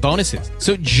collect daily bonuses.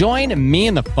 So join me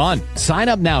in the fun. Sign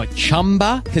up now at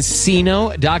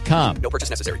ChumbaCasino.com. No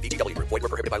purchase necessary. VGW. Void where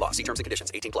prohibited by law. See terms and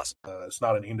conditions. 18+. It's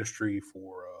not an industry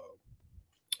for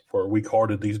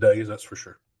weak-hearted these days. That's for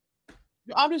sure.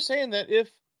 I'm just saying that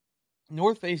if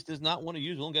North Face does not want to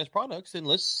use oil and gas products, then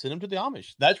let's send them to the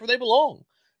Amish. That's where they belong.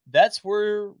 That's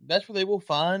where they will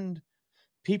find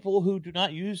people who do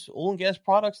not use oil and gas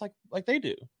products like they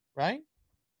do, right?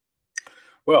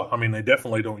 Well, I mean, they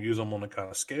definitely don't use them on the kind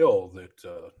of scale that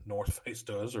North Face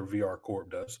does or VR Corp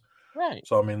does. Right.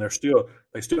 So I mean, they still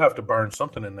have to burn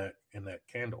something in that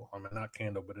candle. I mean, not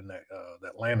candle, but in that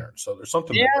lantern. So there's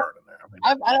something they burn in there.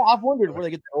 I mean, I've wondered where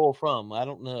they get the oil from. I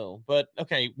don't know, but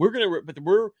okay, we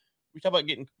talk about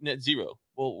getting net zero.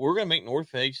 Well, we're gonna make North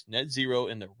Face net zero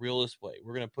in the realest way.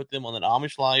 We're gonna put them on an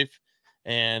Amish life,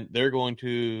 and they're going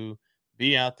to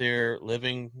be out there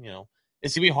living.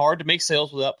 It's going to be hard to make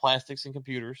sales without plastics and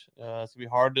computers. It's going to be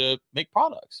hard to make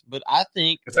products. But I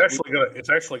think it's actually going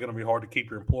to be hard to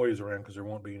keep your employees around because there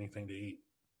won't be anything to eat.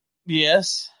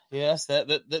 Yes. Yes, that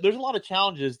there's a lot of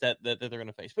challenges that they're going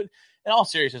to face. But in all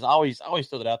seriousness, I always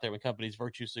throw that out there when companies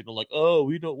virtue signal like, oh,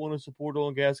 we don't want to support oil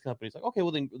and gas companies. Like, okay,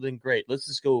 well then great. Let's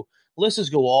just go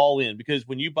all in, because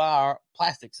when you buy our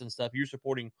plastics and stuff, you're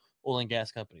supporting oil and gas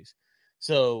companies.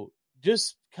 So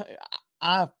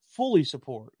I fully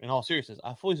support, in all seriousness,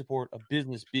 I fully support a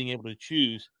business being able to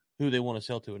choose who they want to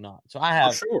sell to or not. So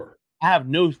I have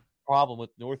no problem with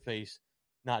North Face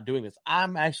not doing this.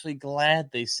 I'm actually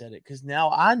glad they said it, because now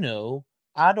I know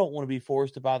I don't want to be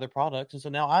forced to buy their products, and so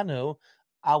now I know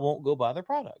I won't go buy their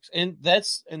products, and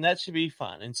that should be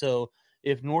fun. And so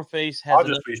if North Face has, I'll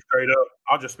just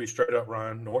be straight up,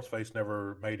 Ryan. North Face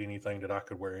never made anything that I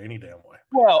could wear any damn way.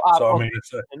 Well,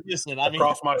 it's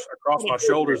across my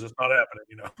shoulders. It's not happening,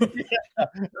 Yeah.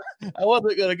 I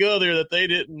wasn't going to go there. That they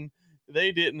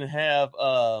didn't have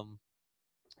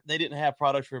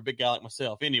products for a big guy like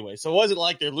myself anyway. So it wasn't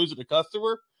like they're losing a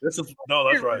customer. That's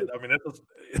right. I mean,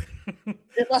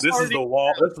 this is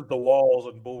the walls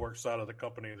and bulwark side of the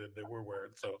company that we're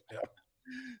wearing. So yeah.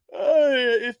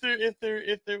 If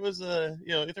there was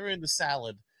if they're in the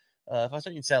salad, if I was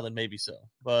eating salad, maybe so.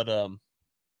 But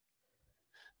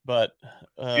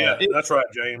that's right,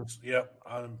 James. Yeah,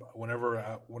 whenever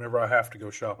I have to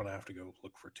go shopping, I have to go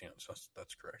look for tents.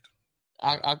 That's correct.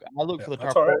 I look for the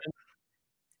tarpaulin. Right.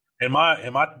 And my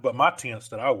tents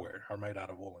that I wear are made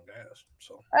out of oil and gas.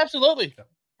 So absolutely,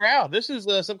 wow, this is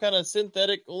some kind of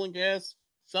synthetic oil and gas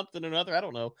something or another. I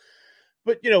don't know,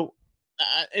 but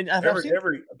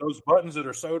those buttons that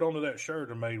are sewed onto that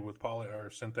shirt are made with poly or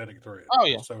synthetic thread. Oh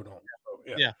yeah, sewed on. So,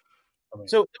 yeah.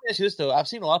 So let me ask you this though: I've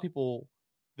seen a lot of people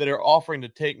that are offering to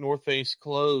take North Face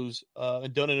clothes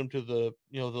and donate them to the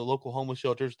local homeless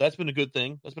shelters. That's been a good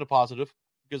thing. That's been a positive,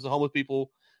 because the homeless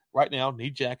people right now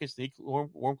need jackets, need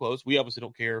warm clothes. We obviously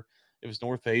don't care if it's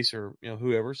North Face or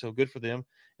whoever. So good for them.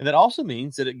 And that also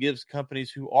means that it gives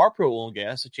companies who are pro oil and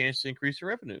gas a chance to increase their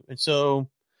revenue. And so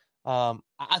I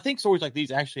think stories like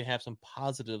these actually have some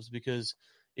positives, because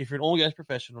if you're an oil and gas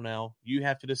professional now, you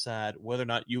have to decide whether or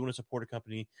not you want to support a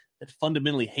company that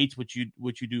fundamentally hates what you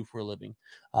do for a living.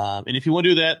 And if you want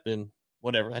to do that, then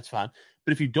whatever, that's fine.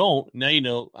 But if you don't, now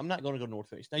I'm not going to go North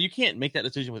Face. Now, you can't make that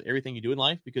decision with everything you do in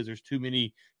life, because there's too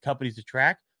many companies to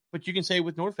track. But you can say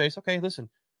with North Face, okay, listen,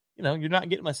 you're not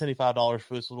getting my $75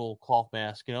 for this little cloth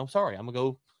mask. I'm sorry, I'm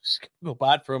gonna go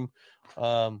buy it from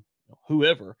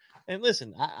whoever. And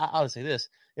listen, I would say this: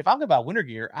 if I'm gonna buy winter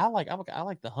gear, I like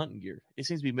the hunting gear. It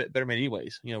seems to be better made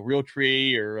anyways. Real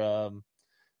Tree or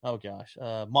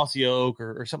Mossy Oak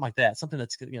or something like that. Something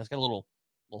that's it's got a little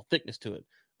thickness to it.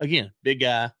 Again, big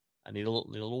guy. I need a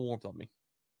little warmth on me.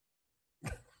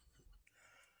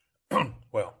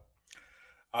 Well,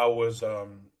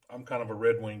 I'm kind of a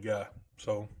Red Wing guy,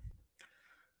 so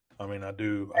I mean, I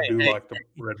do like the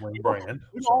Red Wing brand.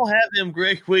 We all have them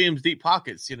Greg Williams deep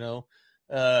pockets,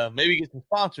 Maybe get some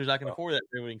sponsors. I can afford that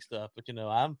Red Wing stuff, but we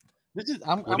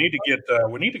need to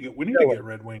get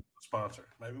Red Wing sponsor.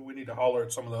 Maybe we need to holler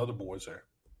at some of the other boys there.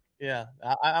 Yeah,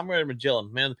 I'm ready,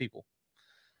 Magellan, man of the people.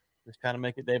 Just kind of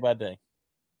make it day by day.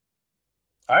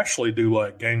 I actually do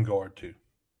like Game Guard too,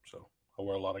 so I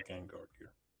wear a lot of Game Guard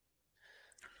gear.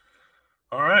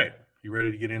 All right, you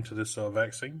ready to get into this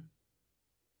vaccine?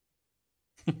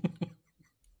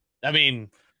 I mean,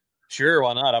 sure,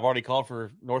 why not? I've already called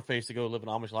for North Face to go live an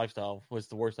Amish lifestyle. What's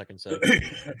the worst I can say?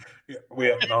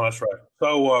 No, that's right.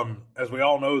 So, as we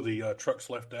all know, the trucks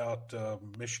left out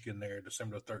Michigan there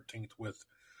December 13th with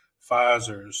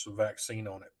Pfizer's vaccine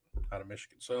on it out of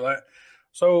Michigan.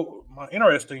 So my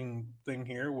interesting thing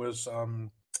here was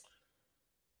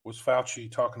Fauci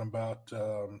talking about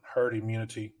herd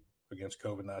immunity against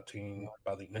COVID-19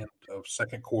 by the end of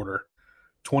second quarter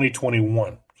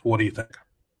 2021. So what do you think?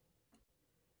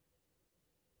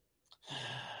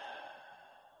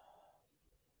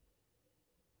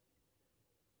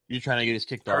 You're trying to get us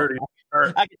kicked off.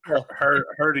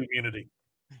 Herd immunity.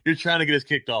 You're trying to get us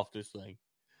kicked off this thing.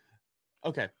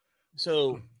 Okay,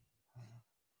 so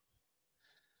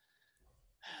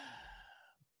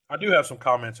I do have some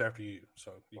comments after you,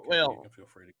 so you can feel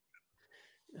free to.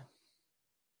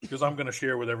 Because I'm going to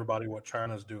share with everybody what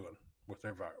China's doing with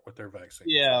their vaccine.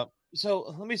 Yeah.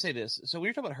 So let me say this. So when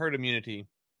you're talking about herd immunity,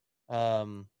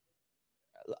 how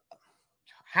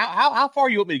far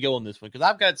you want me to go on this one? Because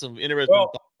I've got some interesting.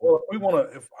 Well, if we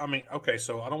want to,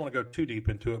 so I don't want to go too deep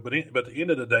into it, but at the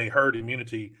end of the day, herd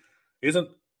immunity isn't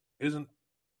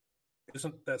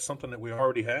that something that we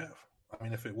already have? I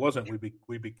mean, if it wasn't,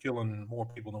 we'd be killing more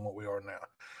people than what we are now.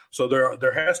 So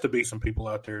there has to be some people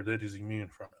out there that is immune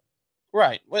from it.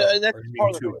 Right. Well, that's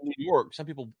part of New York. Some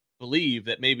people believe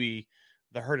that maybe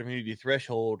the herd immunity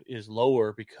threshold is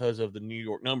lower because of the New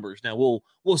York numbers. Now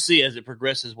we'll see as it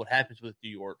progresses what happens with New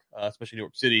York, especially New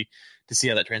York City, to see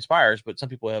how that transpires. But some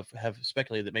people have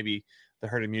speculated that maybe the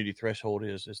herd immunity threshold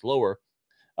is lower.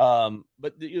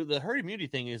 But the herd immunity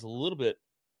thing is a little bit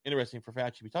interesting for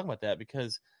Fauci to be talking about that,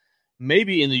 because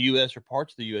maybe in the U.S. or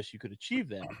parts of the U.S. you could achieve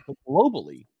that, but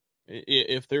globally,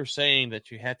 if they're saying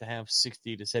that you have to have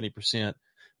 60 to 70%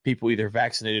 people either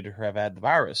vaccinated or have had the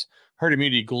virus, herd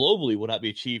immunity globally will not be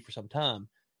achieved for some time.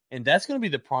 And that's going to be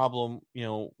the problem.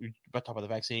 We're about to talk about the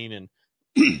vaccine and,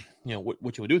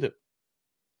 what you would do with it.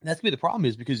 And that's going to be the problem,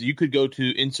 is because you could go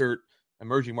to insert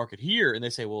emerging market here and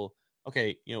they say, well,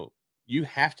 okay, you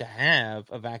have to have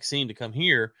a vaccine to come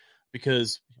here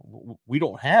because we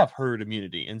don't have herd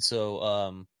immunity. And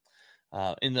so,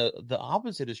 and the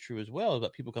opposite is true as well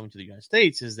about people coming to the United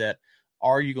States, is that,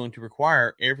 are you going to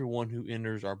require everyone who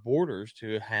enters our borders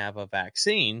to have a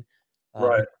vaccine?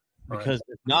 Right. Because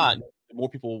if not, the more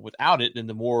people without it, then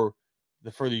the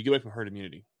further you get away from herd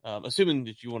immunity. Assuming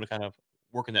that you want to kind of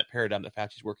work in that paradigm that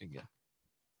Fauci's working in.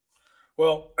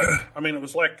 Well, I mean, it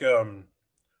was like I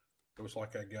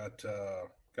got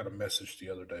a message the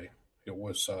other day. It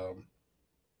was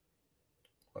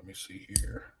let me see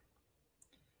here.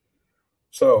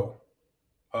 So,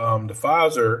 the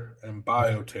Pfizer and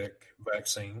BioNTech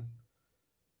vaccine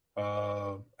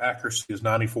accuracy is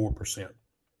 94%.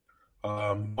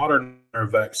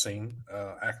 Moderna vaccine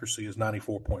accuracy is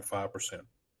 94.5%.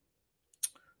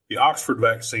 The Oxford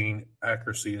vaccine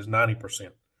accuracy is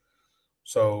 90%.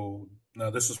 So now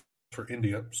this is for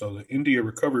India. So the India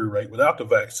recovery rate without the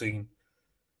vaccine,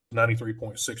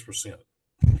 93.6%.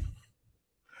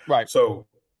 Right. So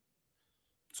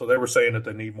they were saying that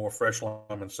they need more fresh lime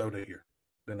and soda here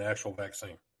than the actual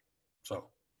vaccine. So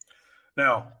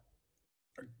now,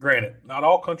 granted, not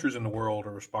all countries in the world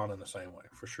are responding the same way,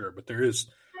 for sure, but there's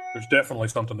definitely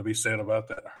something to be said about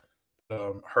that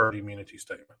herd immunity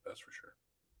statement. That's for sure.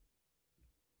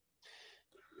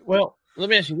 Well, let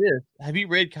me ask you this: have you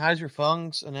read Kaiser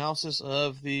Fung's analysis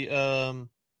of the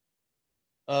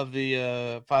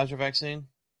Pfizer vaccine?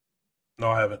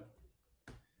 No, I haven't.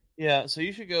 Yeah, so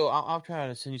you should go. I'll try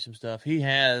to send you some stuff. He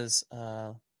has,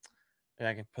 and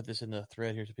I can put this in the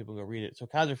thread here so people can go read it. So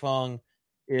Kaiser Fung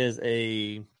is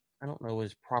I don't know what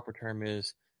his proper term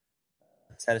is,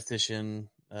 statistician,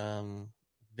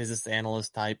 business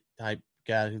analyst type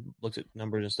guy who looks at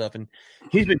numbers and stuff. And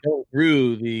he's been going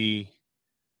through the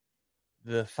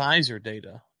Pfizer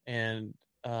data. And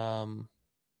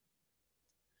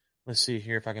let's see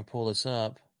here if I can pull this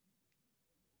up.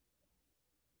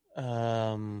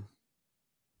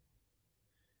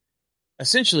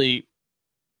 Essentially,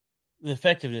 the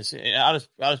effectiveness. I'll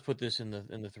just put this in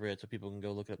the thread so people can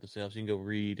go look it up themselves. You can go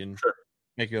read and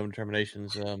make your own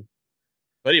determinations.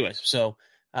 But anyways, so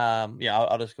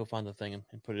I'll just go find the thing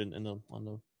and put it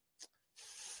on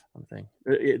the thing.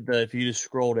 If you just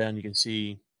scroll down, you can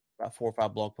see about 4 or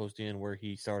 5 blog posts in where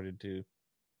he started to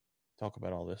talk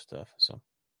about all this stuff. So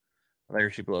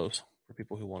there she blows for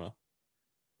people who want to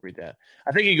read that.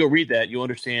 I think you go read that, you'll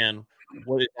understand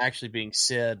what is actually being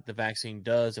said the vaccine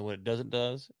does and what it doesn't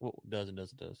does. What it does and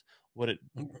doesn't does. What it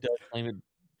does claim.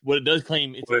 What it does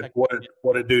claim. It's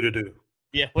what it do to do.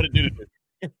 Yeah, what it do to do.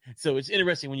 So it's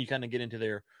interesting when you kind of get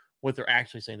into what they're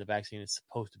actually saying the vaccine is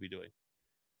supposed to be doing.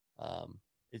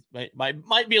 It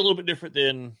might be a little bit different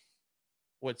than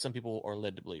what some people are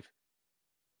led to believe.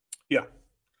 Yeah.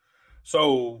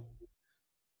 So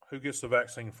who gets the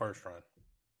vaccine first, Ryan?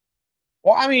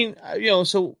 Well, I mean,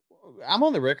 so I'm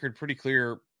on the record pretty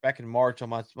clear back in March on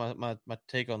my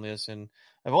take on this, and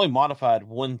I've only modified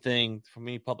one thing from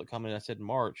any public comment I said in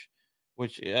March,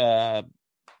 which had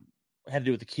to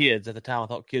do with the kids. At the time, I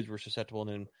thought kids were susceptible, and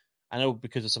then I know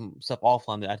because of some stuff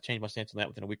offline that I changed my stance on that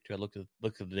within a week or two. I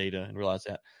looked at the data and realized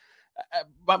that.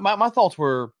 My thoughts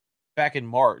were back in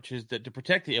March is that to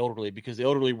protect the elderly, because the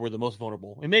elderly were the most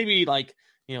vulnerable, and maybe like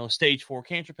stage 4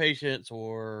 cancer patients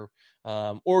or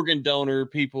organ donor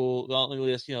people on the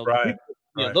list, right.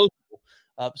 Those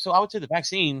people. So I would say the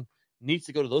vaccine needs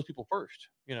to go to those people first.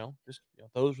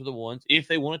 Those are the ones if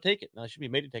they want to take it. Now, they should be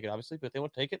made to take it, obviously, but if they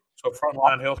want to take it. So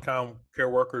frontline health care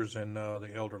workers and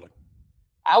the elderly.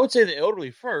 I would say the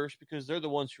elderly first because they're the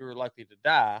ones who are likely to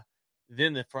die.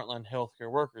 Then the frontline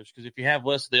healthcare workers, because if you have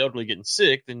less of the elderly getting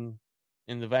sick, then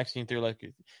in the vaccine theory,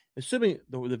 assuming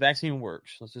the vaccine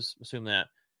works, let's just assume that.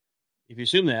 If you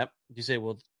assume that, you say,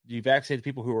 well, do you vaccinate the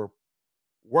people who are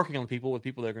working on people with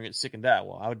people that are going to get sick and die?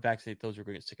 Well, I would vaccinate those who are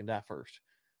going to get sick and die first.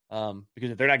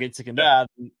 Because if they're not getting sick and die,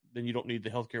 then you don't need the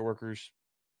healthcare workers.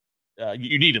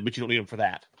 You need them, but you don't need them for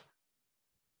that.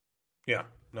 Yeah,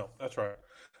 no, that's right.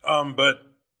 But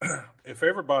if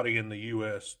everybody in the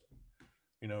U.S.,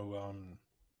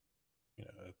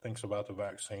 thinks about the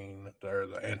vaccine, or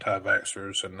the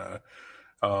anti-vaxxers, and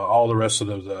all the rest of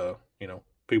the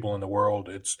people in the world,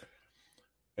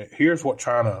 here's what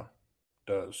China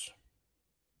does.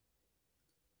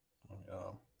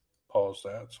 Pause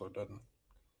that so it doesn't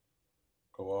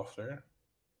go off there.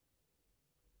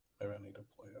 Maybe I need to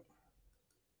play it.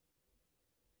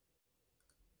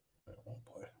 It won't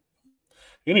play.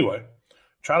 Anyway,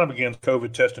 China begins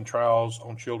COVID testing trials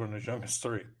on children as young as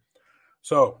 3.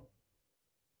 So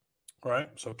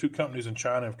 2 companies in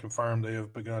China have confirmed they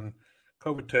have begun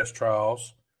COVID test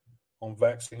trials on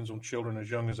vaccines on children as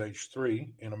young as age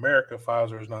 3. In America,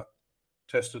 Pfizer has not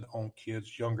tested on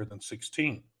kids younger than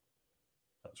 16.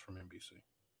 That's from NBC.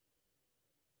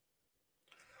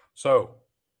 So,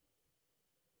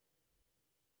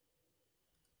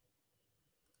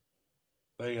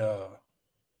 they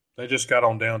just got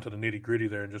on down to the nitty gritty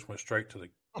there and just went straight to the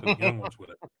young ones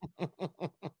with it.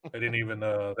 They didn't even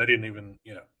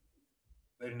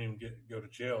go to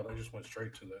jail. They just went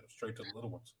straight to the little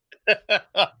ones.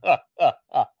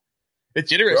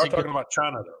 It's interesting. We are talking about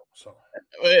China, though. So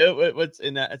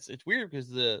it's weird because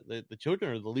the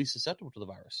children are the least susceptible to the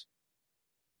virus.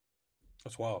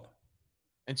 That's wild.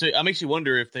 And so it makes you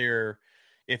wonder if they're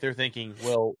thinking,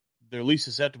 well, they're least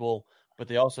susceptible, but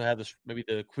they also have maybe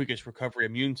the quickest recovery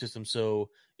immune system. So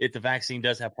if the vaccine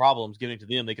does have problems, giving it to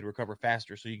them, they can recover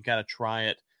faster. So you can kind of try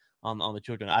it on the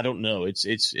children. I don't know. It's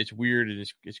weird and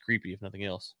it's creepy, if nothing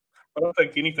else. I don't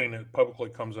think anything that publicly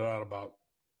comes out about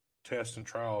tests and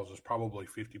trials is probably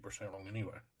 50% wrong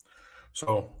anyway.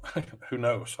 So who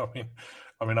knows? I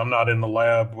mean, I'm not in the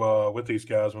lab with these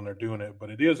guys when they're doing it, but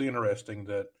it is interesting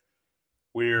that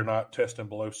we're not testing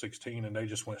below 16 and they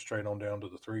just went straight on down to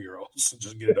the 3-year-olds and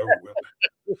just get it over with.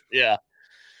 Yeah.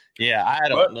 I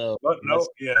don't know. But no,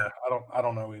 I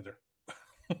don't know either.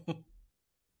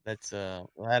 That's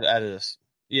that is,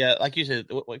 yeah. Like you said,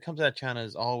 what comes out of China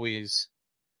is always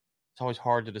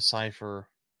hard to decipher.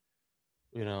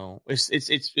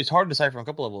 It's hard to decipher on a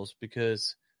couple levels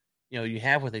because you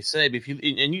have what they say, but this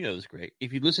is great.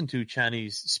 If you listen to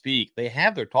Chinese speak, they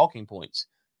have their talking points,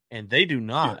 and they do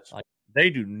not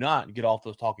get off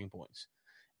those talking points.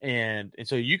 And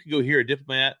so you could go hear a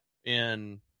diplomat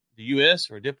in the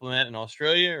U.S. or a diplomat in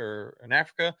Australia or in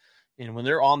Africa, and when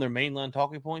they're on their mainline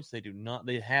talking points, they do not.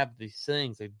 They have these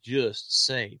things they just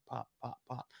say pop, pop,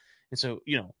 pop. And so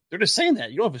they're just saying that.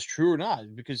 You don't know if it's true or not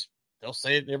because they'll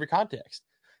say it in every context.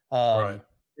 Right.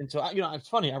 And so it's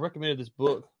funny. I recommended this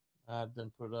book. I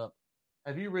didn't put it up.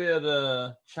 Have you read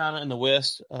China in the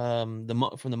West? From the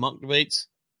Monk debates.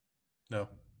 No.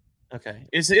 Okay,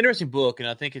 it's an interesting book, and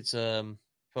I think it's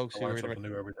folks who learn are something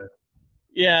new every day.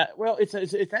 Yeah, well, it's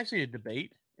actually a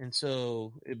debate, and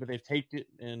so but they've taped it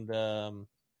and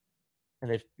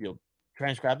they've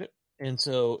transcribed it, and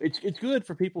so it's good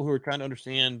for people who are trying to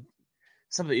understand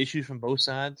some of the issues from both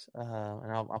sides.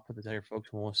 And I'll put this out here for folks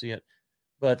who want to see it.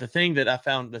 But the thing that I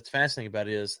found that's fascinating about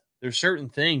it is there's certain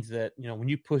things that when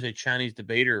you push a Chinese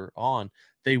debater on,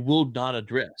 they will not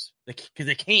address because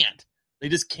they can't. They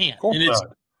just can't. And it's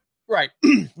right.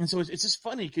 And so it's just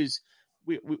funny because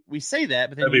we say that,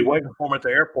 but then they'll be waiting for them at the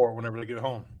airport whenever they get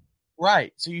home.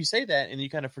 Right. So you say that and you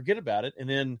kind of forget about it. And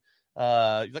then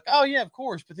you're like, oh, yeah, of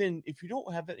course. But then if you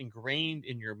don't have that ingrained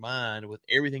in your mind with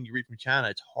everything you read from China,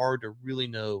 it's hard to really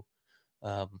know,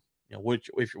 what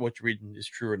you're reading is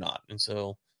true or not. And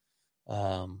so,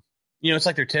 it's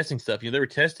like they're testing stuff. They were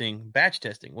testing batch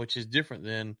testing, which is different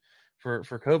than for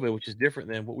COVID, which is different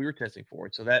than what we were testing for.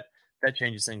 So that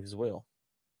changes things as well.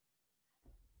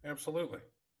 Absolutely.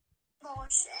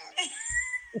 Bullshit.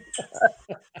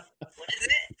 What is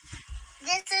it?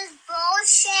 This is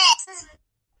bullshit.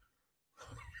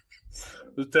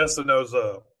 The testing those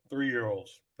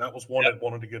 3-year-olds. That was one that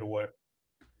wanted to get away.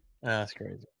 That's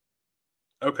crazy.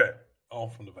 Okay,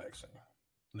 on from the vaccine.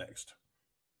 Next.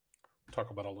 Talk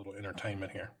about a little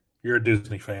entertainment here. You're a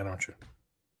Disney fan, aren't you?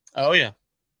 Oh, yeah.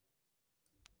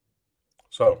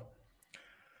 So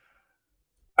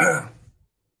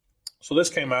this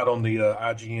came out on the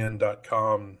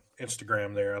IGN.com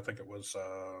Instagram there. I think it was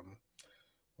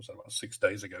that about 6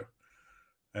 days ago.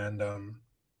 And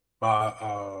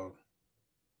my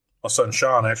son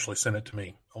Sean actually sent it to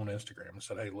me on Instagram and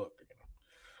said, hey, look.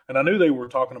 And I knew they were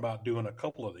talking about doing a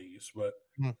couple of these, but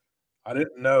I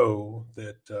didn't know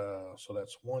that. So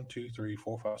that's 1, 2, 3,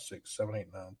 4, 5, 6, 7, 8,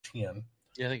 9, 10.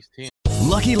 Yeah, I think it's 10.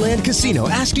 Lucky Land Casino,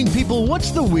 asking people,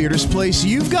 what's the weirdest place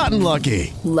you've gotten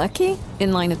lucky? Lucky?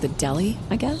 In line at the deli,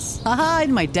 I guess? Aha,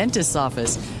 in my dentist's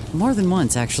office. More than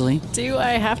once, actually. Do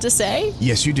I have to say?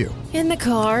 Yes, you do. In the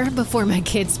car before my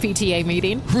kids' PTA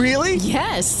meeting. Really?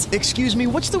 Yes. Excuse me,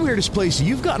 what's the weirdest place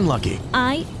you've gotten lucky?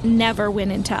 I never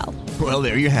win and tell. Well,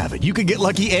 there you have it. You can get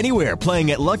lucky anywhere,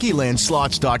 playing at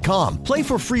LuckyLandSlots.com. Play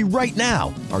for free right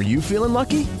now. Are you feeling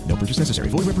lucky? No purchase necessary.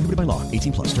 Void where prohibited by law.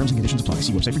 18+. Terms and conditions apply.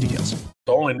 See website for details.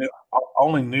 I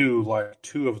only knew like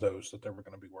 2 of those that they were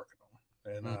going to be working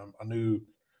on, and I knew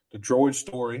the Droid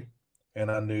story, and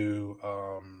I knew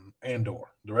Andor.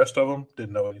 The rest of them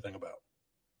didn't know anything about.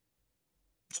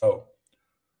 So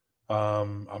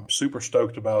I'm super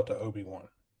stoked about the Obi-Wan.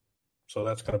 So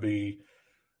that's going to be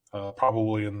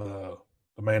probably in the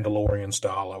Mandalorian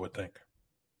style, I would think.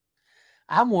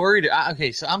 I'm worried.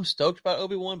 Okay, so I'm stoked about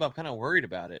Obi-Wan, but I'm kind of worried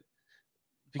about it.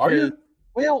 Because, are you?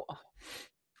 Well,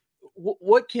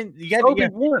 what can you got?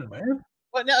 Obi-Wan, man.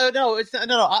 Well, no, it's not.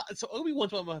 No. So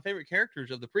Obi-Wan's one of my favorite characters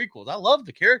of the prequels. I love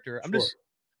the character. I'm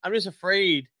just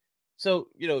afraid. So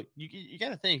you got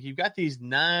to think you've got these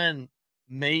 9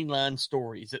 mainline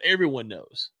stories that everyone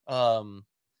knows, and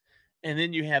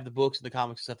then you have the books and the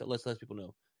comics and stuff that less people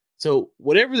know. So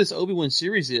whatever this Obi-Wan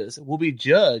series is will be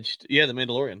judged. Yeah, the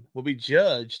Mandalorian will be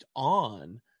judged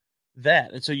on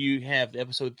that. And so you have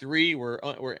episode 3 where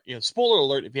spoiler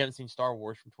alert if you haven't seen Star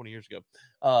Wars from 20 years ago,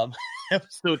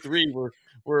 episode 3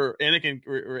 where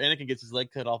Anakin gets his leg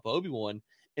cut off by Obi-Wan,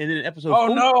 and then in episode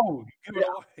 4, no,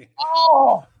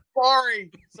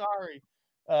 sorry.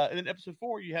 And then episode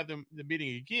 4 you have them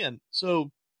meeting again.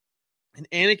 So and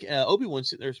Obi-Wan's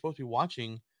sitting there supposed to be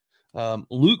watching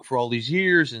Luke for all these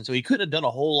years, and so he couldn't have done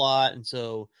a whole lot. And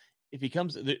so if he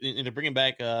comes and they're bringing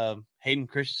back Hayden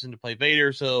Christensen to play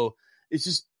Vader, so it's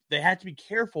just they have to be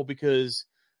careful because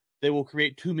they will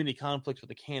create too many conflicts with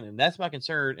the canon. That's my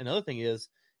concern. And the other thing is,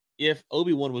 if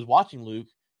Obi-Wan was watching Luke,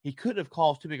 he couldn't have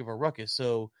caused too big of a ruckus.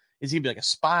 So is he gonna be like a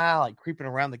spy, like creeping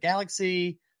around the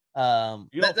galaxy? You don't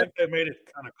think they made it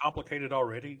kind of complicated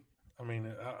already? I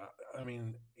mean,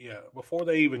 yeah. Before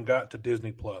they even got to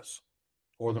Disney Plus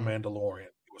or The Mandalorian,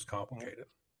 it was complicated.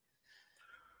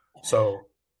 So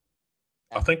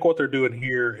I think what they're doing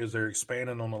here is they're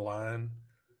expanding on the line,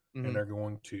 and they're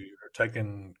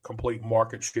taking complete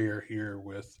market share here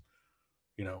with,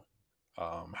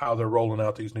 how they're rolling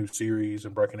out these new series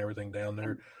and breaking everything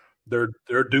down. They're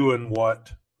doing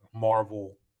what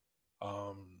Marvel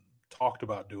talked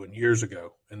about doing years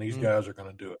ago, and these guys are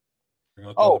going to do it. They're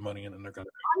going to throw the money in, and they're going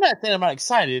to. I'm not saying I'm not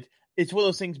excited. It's one of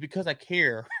those things because I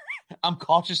care. I'm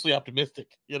cautiously optimistic.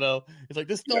 It's like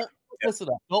this. Don't mess it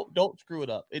up. Don't screw it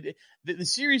up. The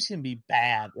series can be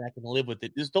bad, and I can live with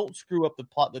it. Just don't screw up the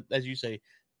plot. As you say,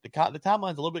 the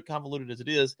timeline's a little bit convoluted as it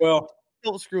is. Well,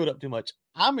 don't screw it up too much.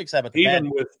 I'm excited about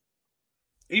the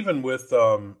even with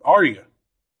Arya.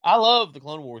 I love the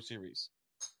Clone Wars series.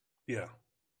 Yeah.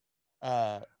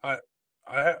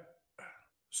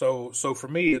 So for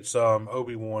me it's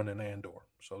Obi-Wan and Andor.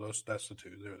 So that's the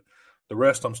 2. The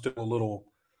rest I'm still a little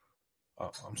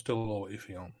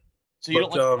iffy on. So you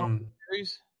don't like the Clone Wars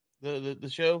series? The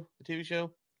show, the TV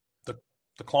show?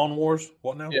 The Clone Wars?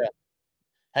 What now? Yeah.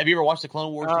 Have you ever watched the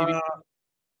Clone Wars TV show?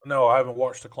 No, I haven't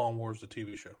watched the Clone Wars, the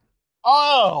TV show.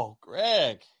 Oh,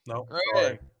 Greg. No, Greg.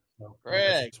 Sorry. No,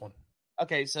 Greg. This one.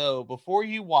 Okay, so before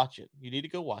you watch it, you need to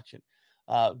go watch it.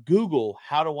 Google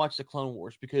how to watch the Clone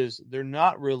Wars because they're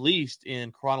not released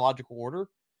in chronological order.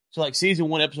 So like season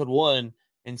 1, episode 1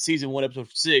 and season 1, episode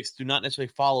 6 do not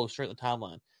necessarily follow straight in the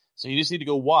timeline. So you just need to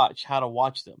go watch how to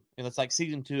watch them. And it's like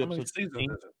season 2, episode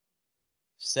 16.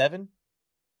 7?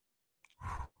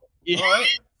 Yeah. All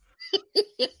right.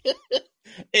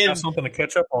 Got something to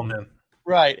catch up on then.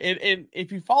 Right. And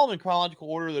if you follow them in chronological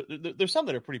order, there's some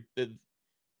that are pretty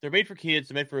they're made for kids,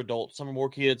 they're made for adults. Some are more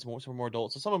kids, some are more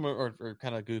adults. So some of them are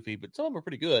kind of goofy, but some of them are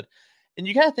pretty good. And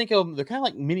you kind of think of them, they're kind of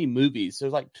like mini movies.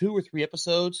 There's like 2 or 3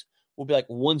 episodes will be like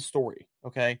one story.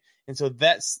 Okay. And so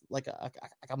that's like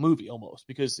a movie almost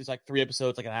because it's like 3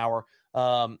 episodes, like an hour.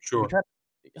 Sure.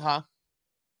 Huh?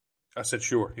 I said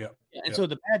sure. Yeah. And so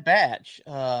the Bad Batch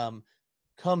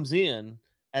comes in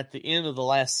at the end of the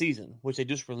last season, which they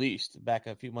just released back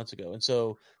a few months ago. And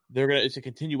so it's a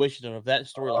continuation of that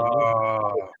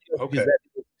storyline. Okay.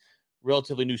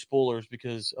 Relatively new spoilers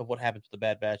because of what happened to the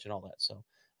Bad Batch and all that. So,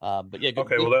 but yeah.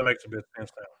 Okay. Well, that makes a bit of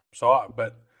sense now. So,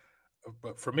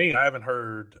 but for me, I haven't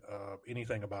heard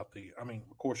anything about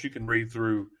of course you can read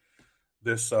through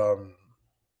this,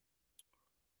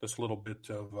 this little bit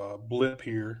of blip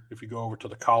here. If you go over to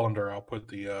the calendar, I'll put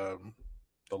the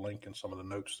link in some of the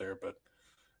notes there, but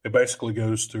it basically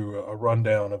goes through a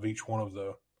rundown of each one of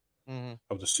the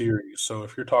of the series. So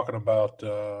if you're talking about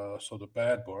the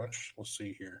Bad Bunch, let's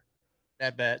see here.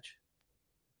 Bad Batch.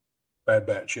 Bad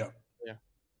Batch, yeah. Yeah.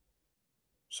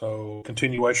 So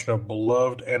continuation of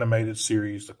beloved animated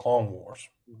series, The Clone Wars.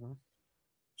 Mm-hmm.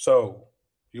 So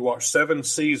you watch 7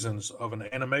 seasons of an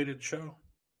animated show?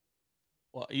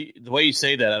 Well, the way you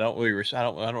say that, I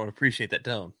don't appreciate that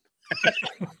tone.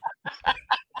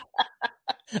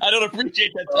 I don't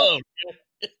appreciate that tone.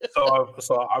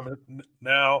 So I'm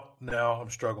now I'm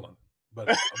struggling, but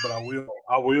I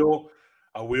will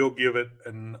give it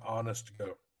an honest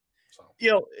go. So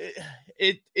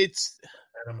it's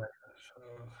animated.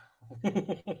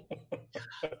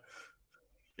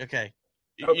 Okay.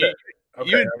 Okay. I'm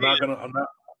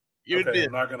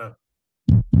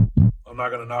not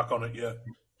gonna knock on it yet.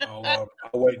 I'll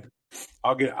wait.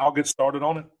 I'll get started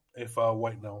on it. If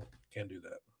wait, no, can't do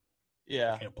that.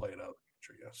 Yeah, I can't play it out of the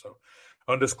country. Yeah, so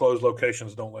undisclosed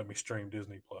locations don't let me stream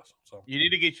Disney Plus. So you need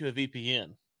to get you a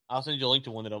VPN. I'll send you a link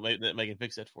to one that can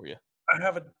fix that for you. I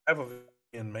have a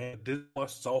VPN, man. Disney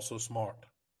Plus is also smart.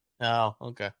 Oh,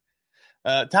 okay.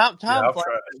 Tom yeah,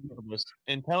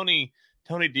 and Tony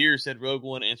Deere said Rogue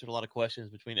One answered a lot of questions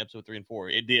between episode 3 and 4.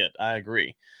 It did. I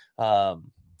agree. And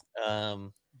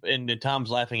then Tom's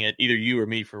laughing at either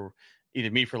me for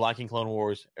liking Clone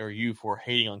Wars or you for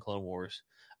hating on Clone Wars.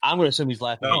 I'm going to assume he's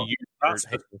laughing at you.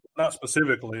 Not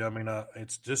specifically. I mean,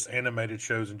 it's just animated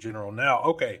shows in general. Now,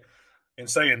 okay, in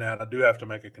saying that, I do have to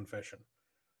make a confession.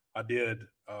 I did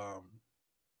the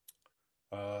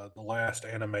last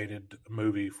animated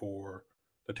movie for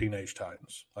the Teenage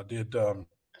Titans. I did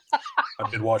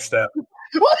watch that.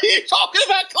 What are you talking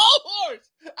about? Clone Wars!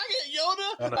 I got Yoda,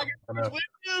 I got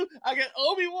Windu, I got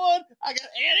Obi-Wan, I got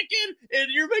Anakin, and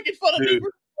you're making fun of me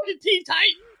for fucking Teen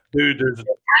Titans. Dude,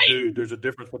 there's a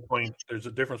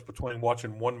difference between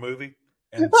watching one movie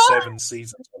and 7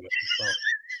 seasons of it. So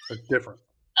it's different.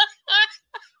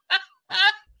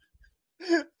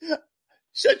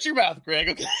 Shut your mouth, Greg.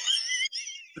 Okay.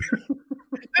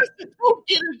 Don't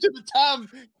get into the time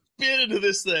bit into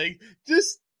this thing.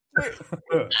 Just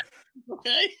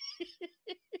okay.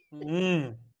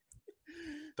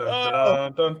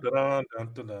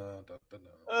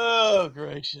 Oh,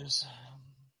 gracious.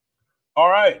 All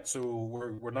right, so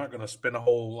we're not going to spend a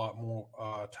whole lot more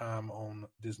time on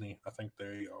Disney. I think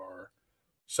they are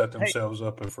set themselves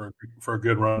up for a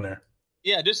good run there.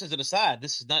 Yeah, just as an aside,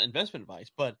 this is not investment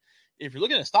advice, but if you're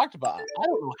looking at a stock to buy, I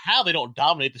don't know how they don't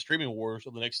dominate the streaming wars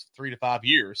over the next 3 to 5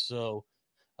 years. So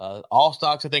all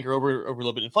stocks, I think, are over a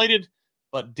little bit inflated,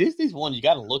 but Disney's one you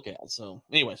got to look at. So,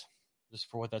 anyways, just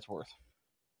for what that's worth.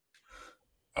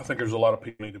 I think there's a lot of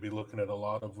people need to be looking at a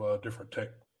lot of different tech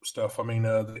stuff. I mean,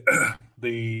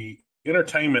 the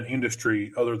entertainment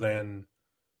industry, other than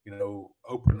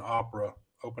open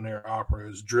air opera,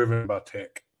 is driven by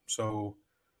tech. So,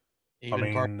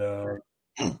 the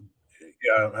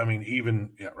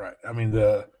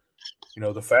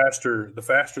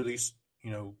faster these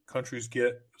countries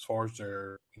get as far as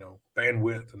their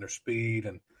bandwidth and their speed,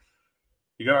 and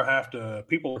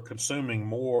people are consuming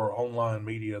more online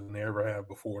media than they ever have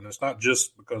before, and it's not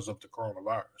just because of the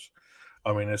coronavirus.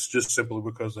 I mean, it's just simply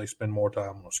because they spend more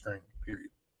time on the screen,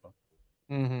 period.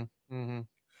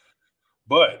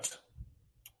 But,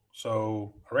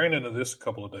 so I ran into this a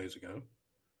couple of days ago.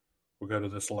 We'll go to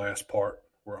this last part.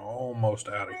 We're almost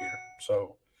out of here.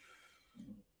 So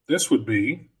this would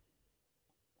be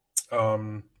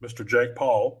Mr. Jake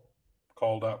Paul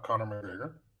called out Conor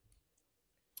McGregor.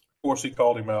 Of course, he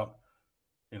called him out,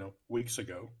 weeks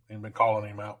ago, and been calling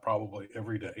him out probably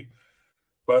every day.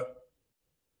 But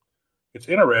it's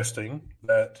interesting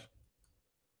that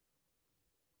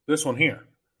this one here.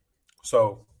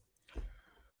 So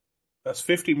that's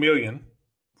 $50 million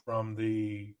from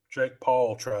the Jake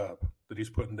Paul tribe that he's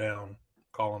putting down,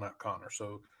 calling out Conor.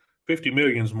 So $50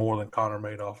 million is more than Conor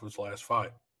made off of his last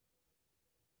fight.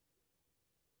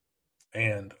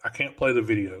 And I can't play the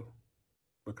video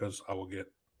because I will get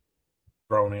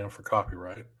thrown in for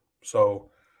copyright.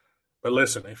 So, but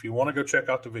listen, if you want to go check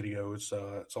out the video, it's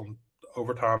on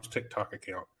Overtime's TikTok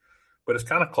account. But it's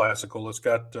kind of classical. It's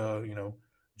got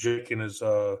Jake in his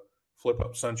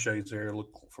flip-up sunshades there,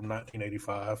 look from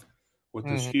 1985, with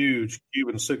this huge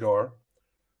Cuban cigar.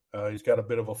 He's got a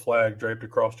bit of a flag draped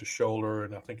across his shoulder,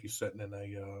 and I think he's sitting in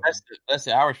a. That's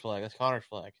the Irish flag. That's Conor's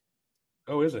flag.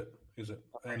 Oh, is it? Is it?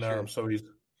 And sure. So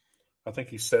I think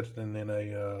he's sitting in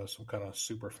a some kind of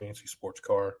super fancy sports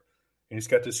car, and he's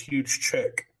got this huge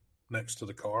check next to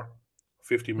the car,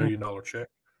 $50 million check,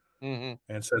 and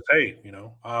says, "Hey,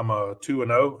 I'm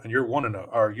 2-0, and you're 1-0,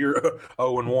 or you're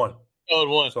 0-1.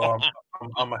 0-1. So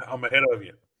I'm ahead of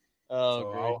you. Oh,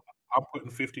 so great. I'm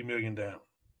putting $50 million down."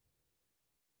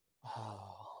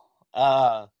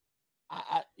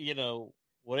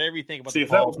 Whatever you think about. See, if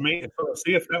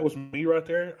that was me right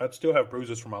there, I'd still have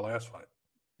bruises from my last fight,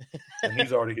 and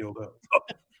he's already healed up.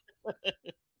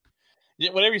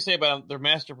 Yeah, whatever you say about them, they're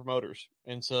master promoters,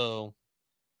 and so,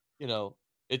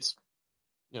 it's,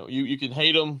 you can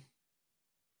hate them,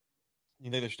 you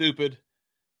think they're stupid,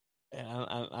 and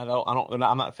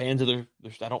I'm not fans of their.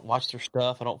 I don't watch their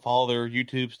stuff. I don't follow their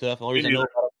YouTube stuff. The only reason I know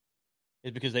about it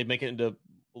is because they make it into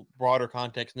broader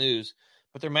context news.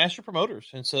 But they're master promoters,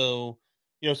 and so,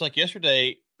 it's like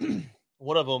yesterday,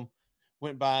 one of them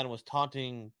went by and was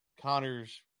taunting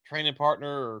Conor's training partner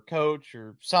or coach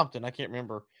or something. I can't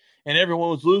remember. And everyone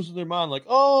was losing their mind, like,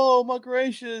 "Oh my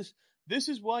gracious, this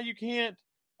is why you can't,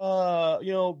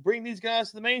 bring these guys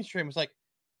to the mainstream." It's like,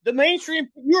 the mainstream,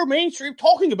 you're mainstream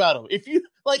talking about them. If you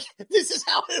this is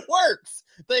how it works.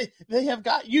 They have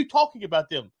got you talking about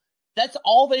them. That's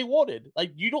all they wanted.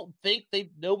 Like, you don't think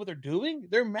they know what they're doing?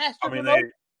 They're master. I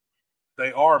mean,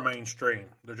 they are mainstream.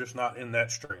 They're just not in that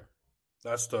stream.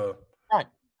 That's the right.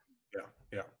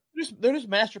 Yeah. They're just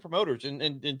master promoters,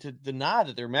 and to deny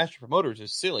that they're master promoters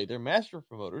is silly. They're master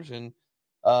promoters, and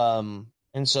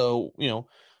so,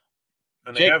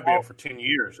 and they have been for 10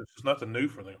 years. It's just nothing new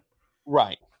for them.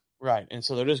 Right. And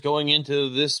so they're just going into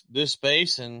this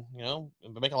space, and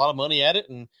making a lot of money at it.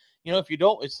 And if you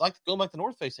don't, it's like going back to the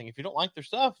North Face thing. If you don't like their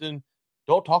stuff, then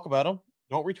don't talk about them,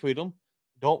 don't retweet them,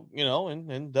 don't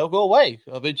and they'll go away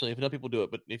eventually if enough people do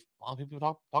it. But if a lot of people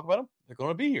talk about them, they're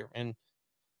going to be here. And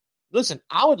listen,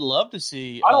 I would love to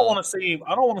see. I don't want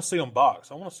to see him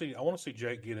box. I want to see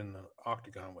Jake get in the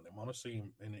octagon with him. I want to see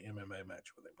him in the MMA match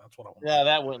with him. That's what I want. Yeah,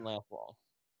 that wouldn't last long.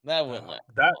 That wouldn't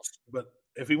last. But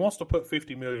if he wants to put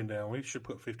 $50 million down, we should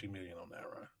put $50 million on that,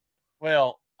 right?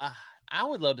 Well, I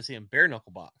would love to see him bare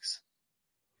knuckle box.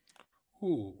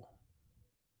 Ooh,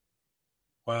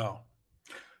 wow.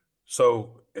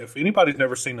 So, if anybody's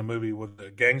never seen the movie with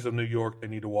the Gangs of New York, they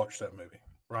need to watch that movie.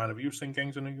 Ryan, have you seen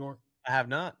Gangs of New York? I have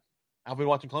not. I'll be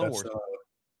watching Clone Wars.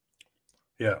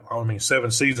 Yeah,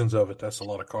 7 seasons of it. That's a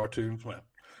lot of cartoons, man.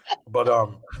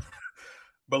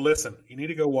 But listen, you need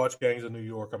to go watch Gangs of New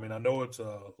York. I mean, I know it's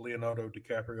a Leonardo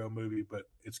DiCaprio movie, but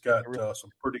it's got some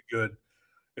pretty good.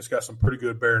 It's got some pretty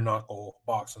good bare knuckle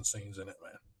boxing scenes in it,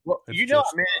 man. Well, I managed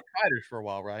fighters for a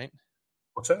while, right?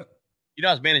 What's that?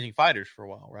 I was managing fighters for a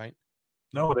while, right?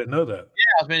 No, I didn't know that.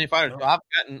 Yeah, I was managing fighters. No.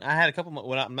 I had a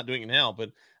couple. I'm not doing it now,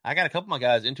 but I got a couple of my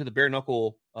guys into the bare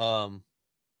knuckle, the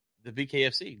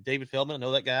VKFC. David Feldman, I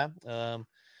know that guy,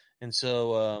 and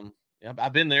so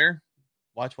I've been there.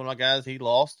 Watched one of my guys. He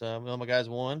lost. One of my guys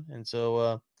won, and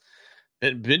so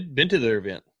been to their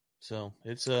event. So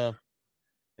it's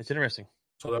interesting.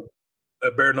 So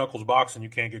that bare knuckles boxing, you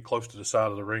can't get close to the side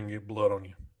of the ring and get blood on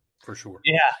you, for sure.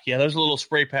 Yeah. There's a little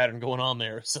spray pattern going on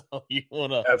there, so you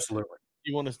want to absolutely.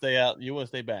 You want to stay out. You want to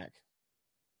stay back.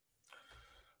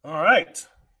 All right.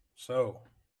 So,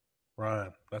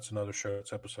 Ryan, that's another show.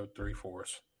 It's episode 3 for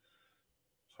us.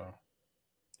 So,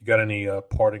 you got any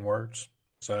parting words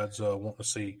besides wanting to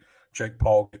see Jake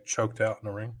Paul get choked out in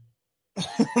the ring?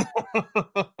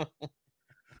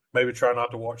 Maybe try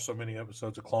not to watch so many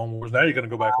episodes of Clone Wars. Now you're going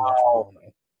to go back and watch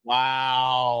them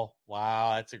all.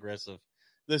 Wow, that's aggressive.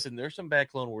 Listen, there's some bad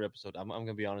Clone Wars episodes. I'm going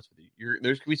to be honest with you.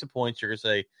 There's going to be some points you're going to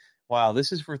say, wow,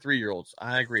 this is for 3-year-olds.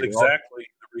 I agree. That's exactly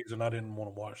the reason I didn't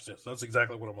want to watch this. That's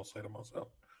exactly what I'm going to say to myself.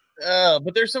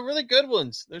 But there's some really good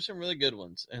ones.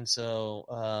 And so,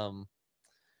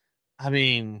 I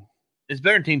mean, it's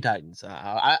better than Teen Titans.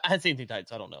 I had seen Teen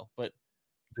Titans. I don't know. But,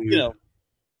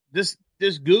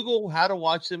 just Google how to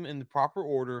watch them in the proper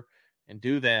order and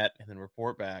do that and then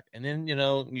report back. And then,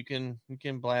 you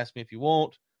can blast me if you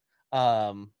want.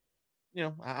 I'm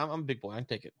a big boy. I can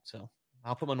take it. So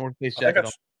I'll put my North Face jacket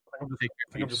on.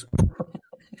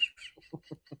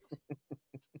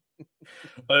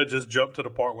 I just jumped to the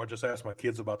part where I just asked my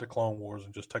kids about the Clone Wars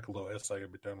and just take a little essay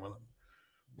and be done with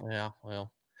it. Yeah,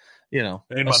 well, in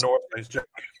my North Face jacket.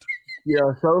 Yeah,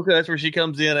 Ahsoka, that's where she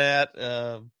comes in at.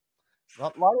 A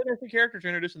lot of interesting characters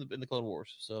introduced in the Clone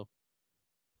Wars. So,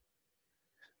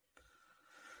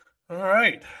 all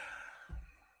right,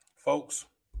 folks,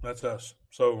 that's us.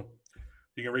 So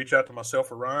you can reach out to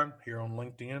myself or Ryan here on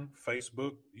LinkedIn,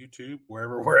 Facebook, YouTube,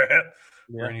 wherever we're at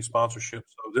for any sponsorship.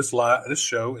 So this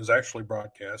show is actually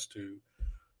broadcast to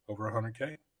over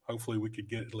 100K. Hopefully we could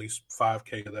get at least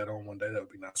 5K of that on one day. That would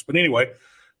be nice. But anyway,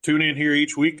 tune in here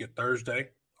each week at Thursday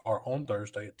or on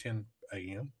Thursday at 10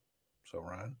 a.m. So,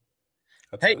 Ryan.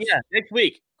 Next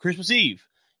week, Christmas Eve.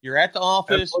 You're at the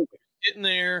office, sitting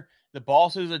there. The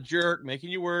boss is a jerk, making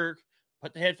you work.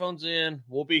 Put the headphones in.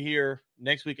 We'll be here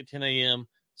next week at 10 a.m.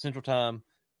 Central Time.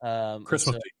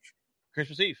 Christmas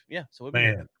Christmas Eve. Yeah. So we'll be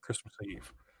Man, here. Christmas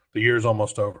Eve. The year's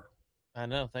almost over. I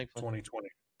know. Thankfully. 2020.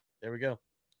 There we go.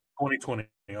 2020,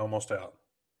 almost out.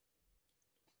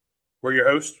 We're your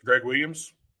hosts, Greg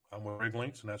Williams. I'm with Rig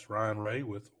Links, and that's Ryan Ray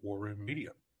with War Room Media.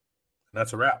 And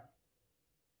that's a wrap.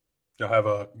 Y'all have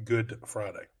a good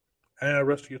Friday. And the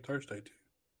rest of your Thursday, too.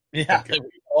 Yeah,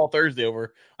 all Thursday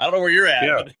over. I don't know where you're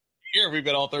at, but here we've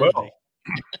been all Thursday. Well,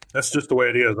 that's just the way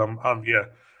it is. I'm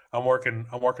working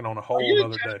on a whole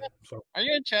another day. So are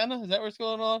you in China? Is that what's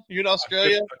going on? You in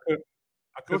Australia?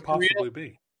 I could possibly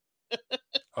be.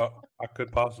 I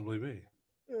could possibly be.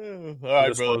 All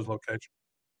right, brother. Location.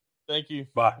 Thank you.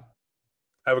 Bye.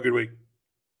 Have a good week.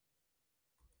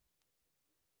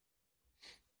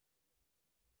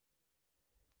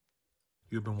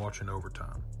 You've been watching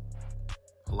Overtime,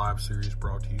 a live series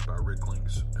brought to you by Rig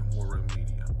Links and War Room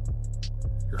Media.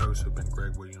 Your hosts have been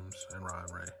Greg Williams and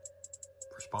Ryan Ray.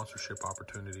 For sponsorship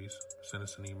opportunities, send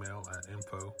us an email at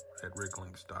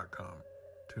info@riglinks.com.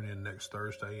 Tune in next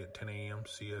Thursday at 10 a.m.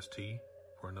 CST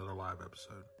for another live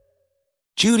episode.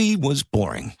 Judy was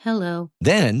boring. Hello.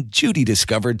 Then Judy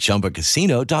discovered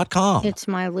ChumbaCasino.com. It's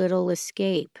my little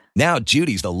escape. Now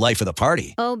Judy's the life of the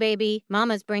party. Oh, baby,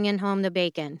 mama's bringing home the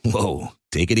bacon. Whoa,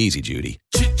 take it easy, Judy.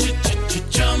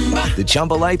 The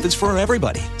Chumba life is for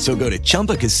everybody. So go to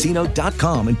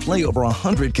ChumbaCasino.com and play over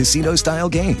 100 casino-style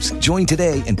games. Join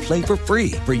today and play for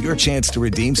free for your chance to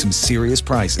redeem some serious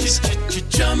prizes.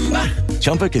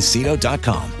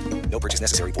 ChumbaCasino.com. No purchase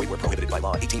necessary. Void where prohibited by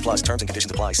law. 18+ terms and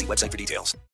conditions apply. See website for details.